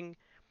going,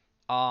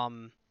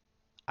 um,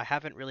 I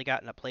haven't really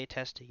gotten a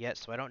playtest yet,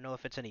 so I don't know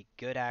if it's any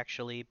good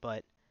actually,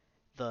 but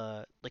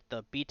the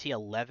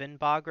BT11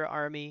 Bagra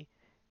army,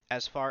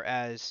 as far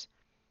as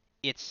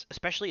its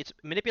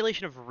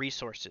manipulation of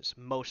resources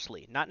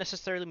mostly, not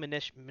necessarily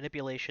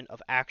manipulation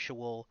of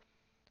actual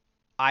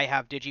I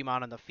have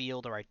Digimon on the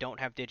field or I don't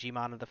have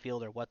Digimon on the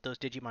field or what those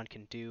Digimon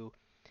can do.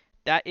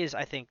 That is,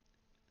 I think,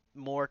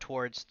 more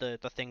towards the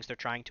things they're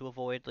trying to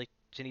avoid, like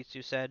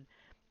Zenitsu said,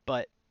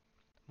 but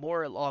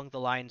more along the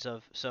lines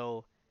of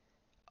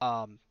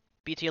um,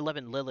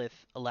 BT11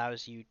 Lilith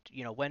allows you,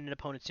 when an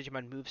opponent's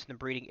Digimon moves in the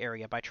breeding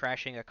area by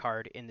trashing a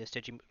card in this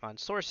Digimon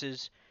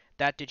sources,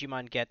 that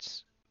Digimon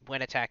gets,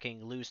 when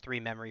attacking, lose 3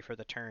 memory for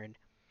the turn.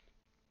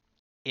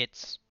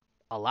 It's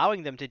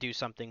allowing them to do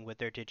something with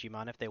their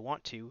Digimon if they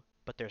want to,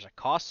 but there's a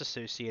cost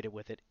associated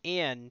with it.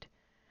 And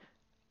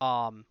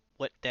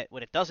what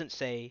it doesn't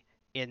say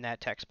in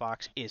that text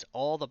box is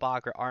all the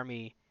Bagra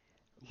army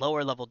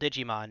lower level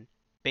Digimon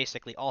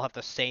basically all have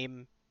the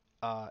same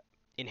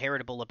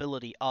inheritable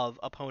ability of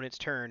opponent's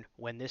turn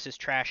when this is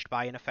trashed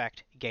by an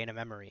effect, gain a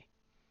memory.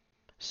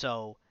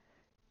 So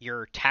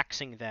you're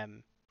taxing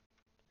them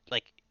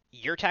like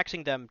you're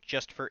taxing them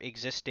just for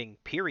existing,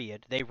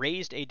 period. They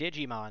raised a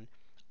Digimon.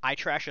 I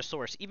trash a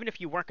source. Even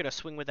if you weren't going to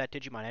swing with that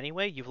Digimon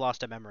anyway, you've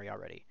lost a memory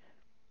already.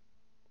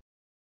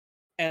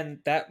 And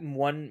that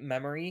one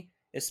memory,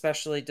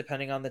 especially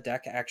depending on the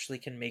deck, actually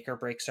can make or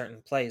break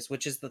certain plays,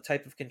 which is the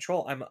type of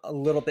control I'm a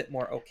little bit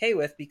more okay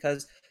with,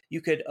 because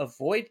you could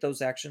avoid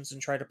those actions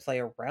and try to play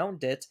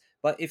around it.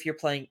 But if you're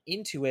playing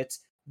into it,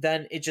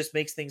 then it just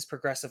makes things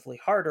progressively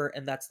harder.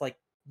 And that's like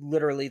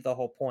literally the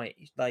whole point.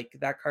 Like,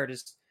 that card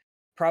is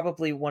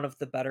probably one of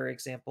the better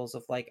examples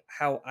of like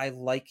how I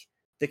like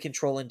the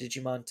control in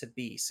Digimon to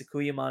be.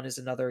 Sakuyamon is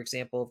another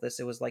example of this.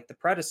 It was like the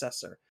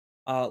predecessor.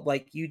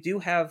 Like, you do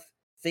have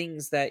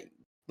things that,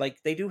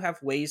 like, they do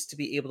have ways to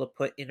be able to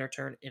put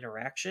inter-turn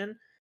interaction,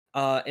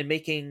 and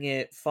making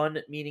it fun,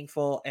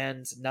 meaningful,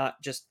 and not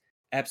just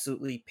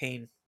absolutely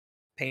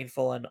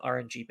painful and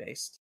RNG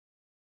based.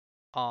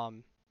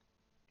 Um,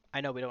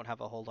 I know we don't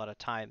have a whole lot of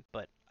time,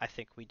 but I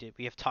think we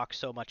have talked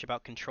so much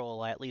about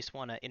control. I at least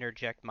want to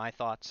interject my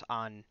thoughts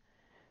on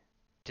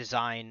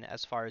design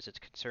as far as it's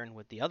concerned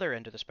with the other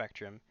end of the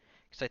spectrum,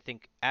 because I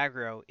think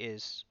aggro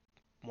is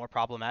more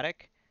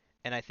problematic,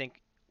 and I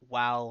think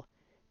while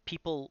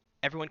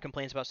everyone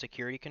complains about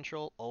security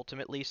control,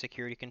 ultimately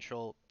security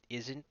control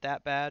isn't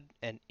that bad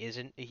and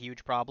isn't a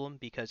huge problem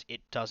because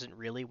it doesn't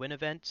really win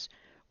events.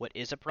 What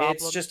is a It's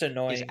problem just is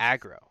annoying.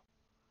 aggro,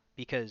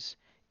 because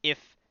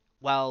if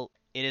while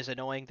it is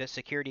annoying that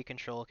security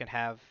control can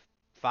have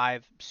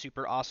five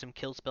super awesome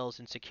kill spells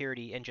in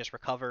security and just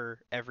recover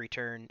every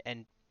turn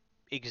and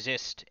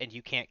exist and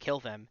you can't kill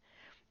them,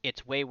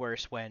 it's way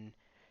worse when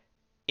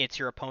it's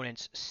your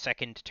opponent's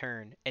second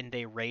turn and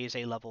they raise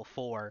a level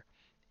 4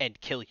 and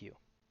kill you,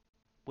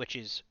 which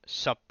is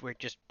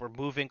we're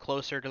moving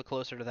closer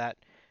to that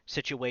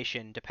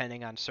situation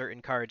depending on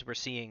certain cards we're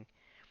seeing,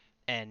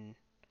 and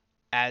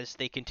as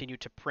they continue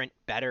to print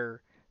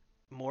better,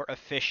 more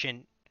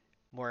efficient,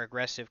 more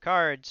aggressive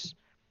cards,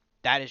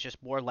 that is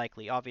just more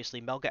likely.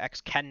 Obviously, Melga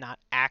X cannot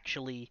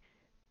actually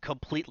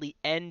completely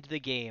end the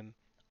game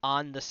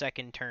on the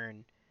second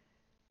turn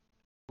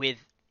with,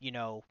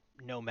 no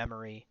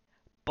memory.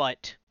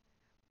 But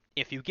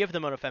if you give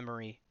them enough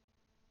memory,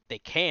 they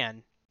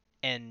can.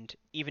 And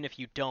even if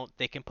you don't,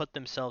 they can put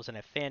themselves in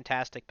a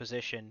fantastic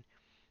position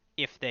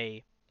if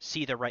they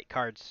see the right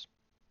cards.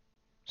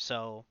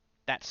 So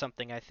that's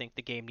something I think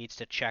the game needs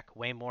to check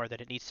way more than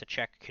it needs to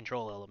check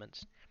control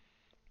elements.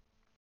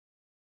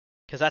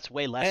 Because that's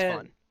way less And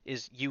fun.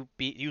 Is you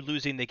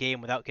losing the game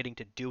without getting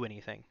to do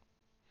anything.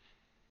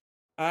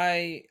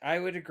 I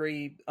would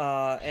agree.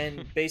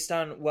 And based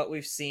on what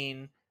we've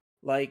seen,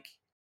 like,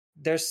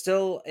 there's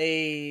still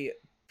a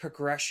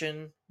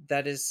progression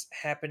that is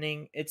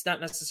happening. It's not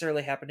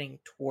necessarily happening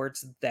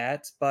towards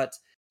that, but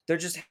they're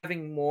just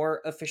having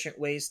more efficient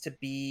ways to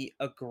be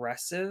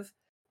aggressive.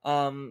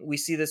 We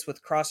see this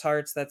with Cross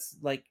Hearts, that's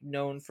like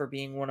known for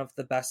being one of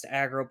the best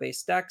aggro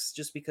based decks,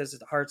 just because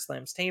it hard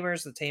slams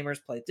Tamers. The Tamers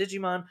play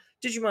Digimon.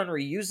 Digimon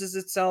reuses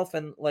itself,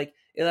 and like,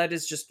 that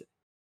is just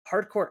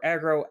hardcore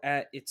aggro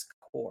at its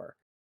core.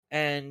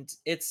 And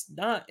it's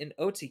not an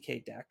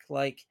OTK deck.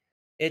 Like,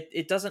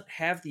 it doesn't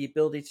have the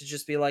ability to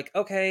just be like,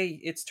 okay,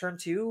 it's turn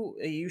two,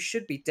 you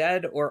should be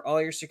dead, or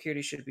all your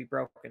security should be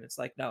broken. It's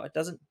like, no, it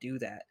doesn't do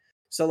that.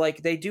 So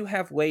like, they do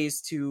have ways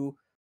to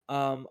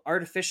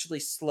artificially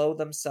slow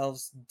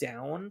themselves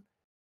down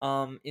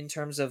in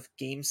terms of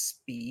game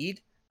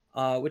speed,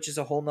 which is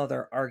a whole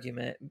nother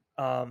argument.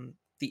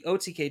 The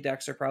OTK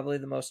decks are probably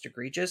the most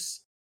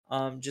egregious,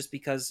 just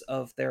because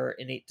of their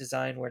innate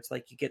design, where it's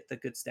like you get the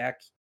good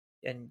stack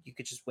and you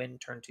could just win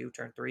turn two,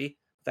 turn three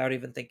without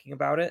even thinking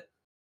about it.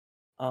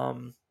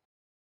 Um,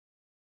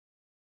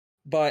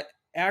 but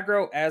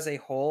aggro as a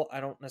whole,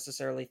 I don't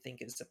necessarily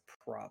think is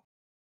a problem.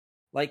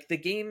 Like, the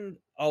game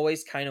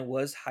always kind of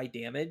was high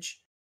damage.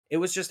 It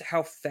was just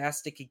how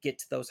fast it could get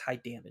to those high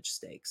damage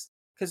stakes.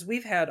 Because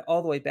we've had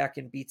all the way back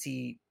in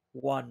BT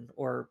 1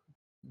 or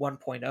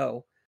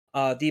 1.0,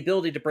 the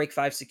ability to break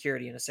 5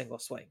 security in a single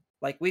swing.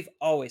 Like, we've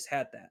always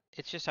had that.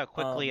 It's just how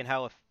quickly Um, and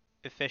how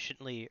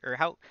efficiently, or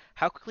how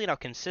quickly and how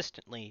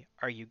consistently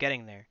are you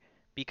getting there?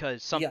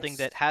 Because something yes,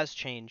 that has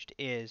changed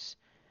is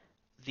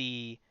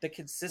the the we're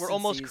consistency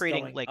almost is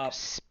creating going like up.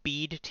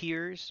 speed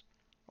tiers.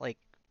 Like,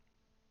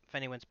 if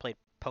anyone's played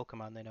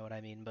Pokemon, they know what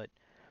I mean. But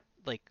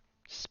like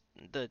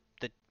the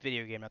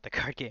video game, not the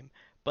card game,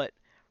 but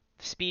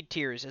speed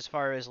tiers as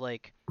far as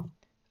like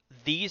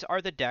these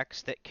are the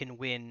decks that can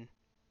win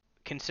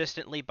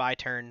consistently by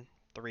turn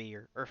 3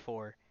 or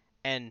 4,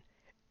 and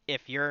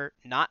if you're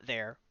not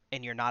there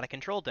and you're not a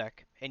control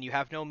deck and you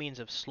have no means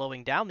of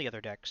slowing down the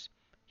other decks,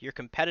 you're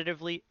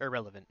competitively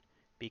irrelevant.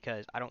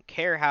 Because I don't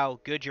care how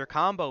good your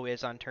combo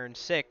is on turn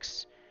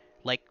 6,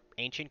 like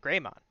Ancient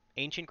Greymon.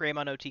 Ancient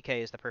Greymon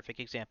OTK is the perfect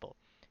example.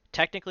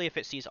 Technically, if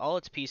it sees all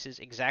its pieces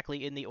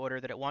exactly in the order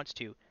that it wants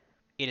to,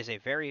 it is a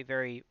very,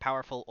 very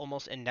powerful,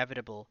 almost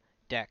inevitable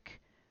deck.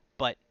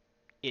 But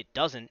it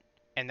doesn't,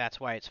 And that's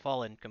why it's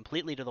fallen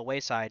completely to the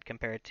wayside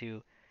compared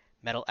to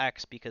Metal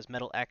X, because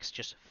Metal X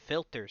just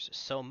filters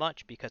so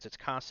much because it's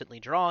constantly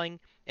drawing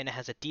and it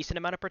has a decent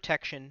amount of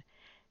protection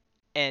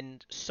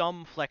and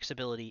some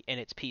flexibility in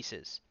its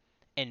pieces.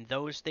 And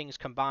those things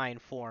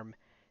combined form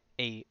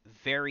a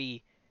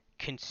very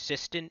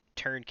consistent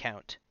turn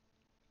count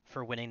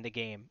for winning the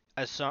game,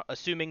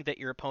 assuming that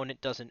your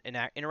opponent doesn't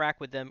interact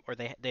with them or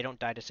they don't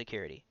die to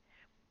security.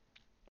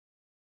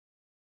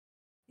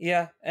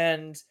 Yeah,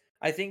 and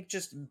I think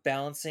just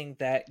balancing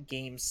that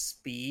game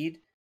speed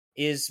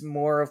is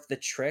more of the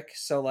trick.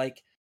 So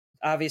like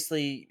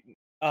obviously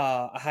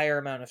a higher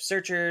amount of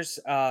searchers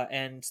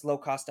and low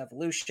cost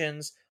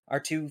evolutions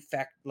are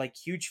like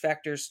huge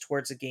factors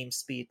towards a game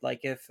speed.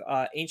 Like if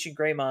Ancient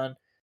Greymon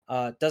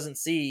doesn't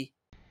see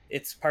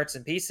its parts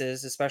and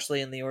pieces,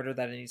 especially in the order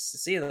that it needs to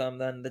see them,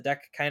 then the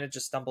deck kind of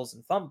just stumbles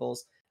and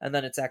fumbles, and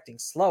then it's acting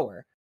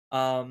slower.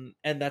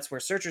 And that's where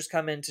searchers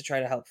come in to try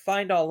to help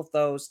find all of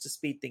those to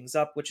speed things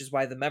up, which is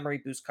why the memory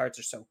boost cards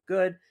are so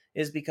good,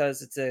 is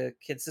because it's a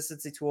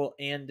consistency tool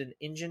and an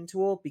engine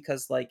tool,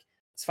 because like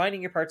it's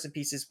finding your parts and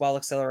pieces while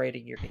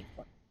accelerating your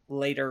gameplay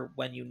later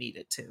when you need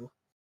it to.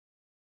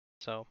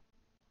 So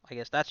I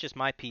guess that's just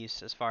my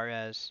piece as far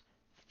as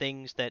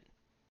things that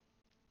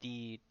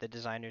the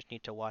designers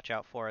need to watch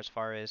out for. As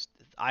far as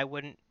I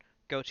wouldn't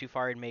go too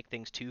far and make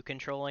things too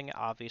controlling.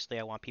 Obviously,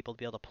 I want people to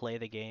be able to play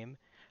the game,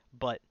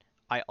 but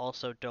I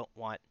also don't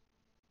want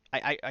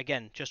I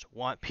again just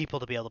want people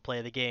to be able to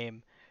play the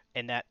game,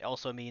 and that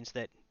also means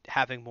that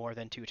having more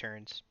than two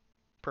turns,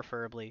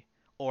 preferably,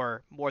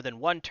 or more than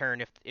one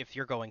turn if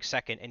you're going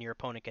second and your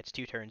opponent gets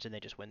two turns and they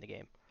just win the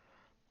game.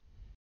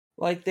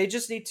 Like they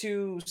just need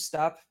to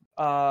stop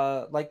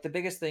like the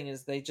biggest thing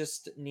is they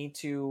just need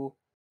to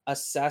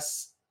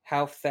assess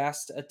how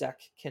fast a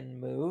deck can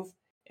move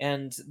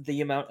and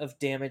the amount of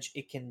damage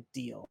it can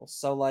deal.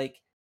 So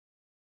like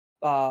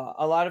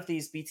a lot of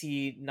these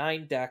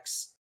BT9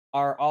 decks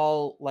are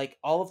all like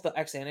all of the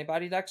X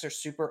antibody decks are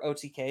super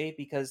OTK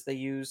because they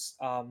use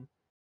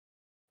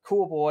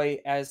Cool Boy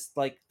as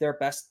like their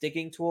best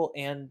digging tool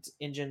and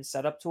engine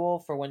setup tool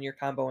for when you're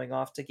comboing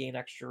off to gain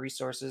extra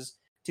resources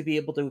to be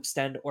able to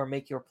extend or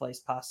make your plays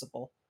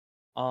possible.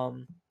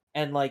 Um,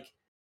 and like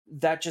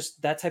that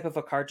type of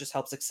a card just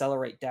helps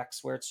accelerate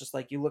decks where it's just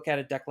like you look at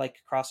a deck like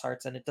Cross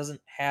Hearts and it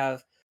doesn't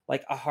have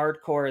like a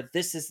hardcore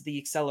this is the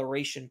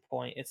acceleration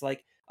point. It's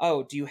like,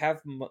 oh, do you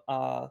have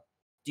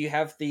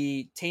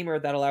the tamer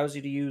that allows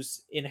you to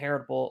use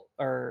inheritable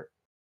or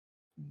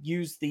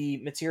use the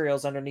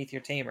materials underneath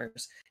your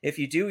tamers? If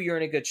you do, you're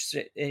in a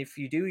if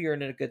you do, you're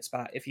in a good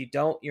spot. If you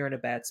don't, you're in a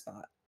bad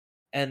spot.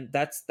 And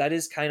that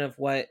is kind of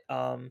what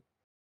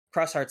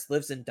Cross Hearts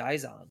lives and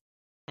dies on.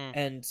 Mm,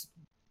 And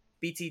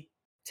BT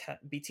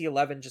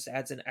BT11 just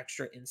adds an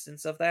extra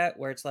instance of that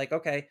where it's like,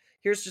 okay,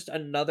 here's just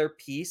another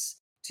piece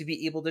to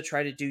be able to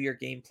try to do your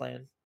game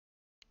plan.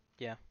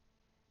 yeah.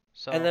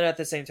 And So then at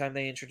the same time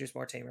they introduce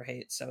more tamer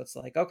hate, so it's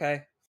like,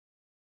 okay,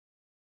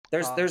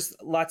 there's uh, there's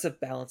lots of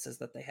balances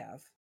that they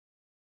have.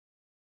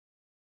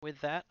 with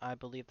that, I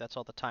believe that's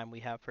all the time we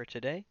have for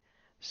today.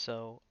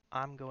 So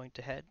I'm going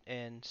to head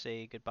and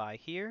say goodbye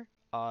here.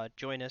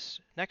 Join us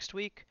next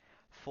week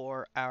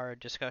for our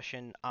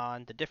discussion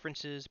on the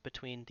differences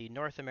between the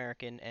North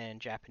American and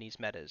Japanese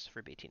metas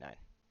for BT9.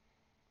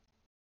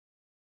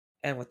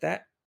 And with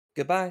that,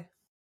 goodbye.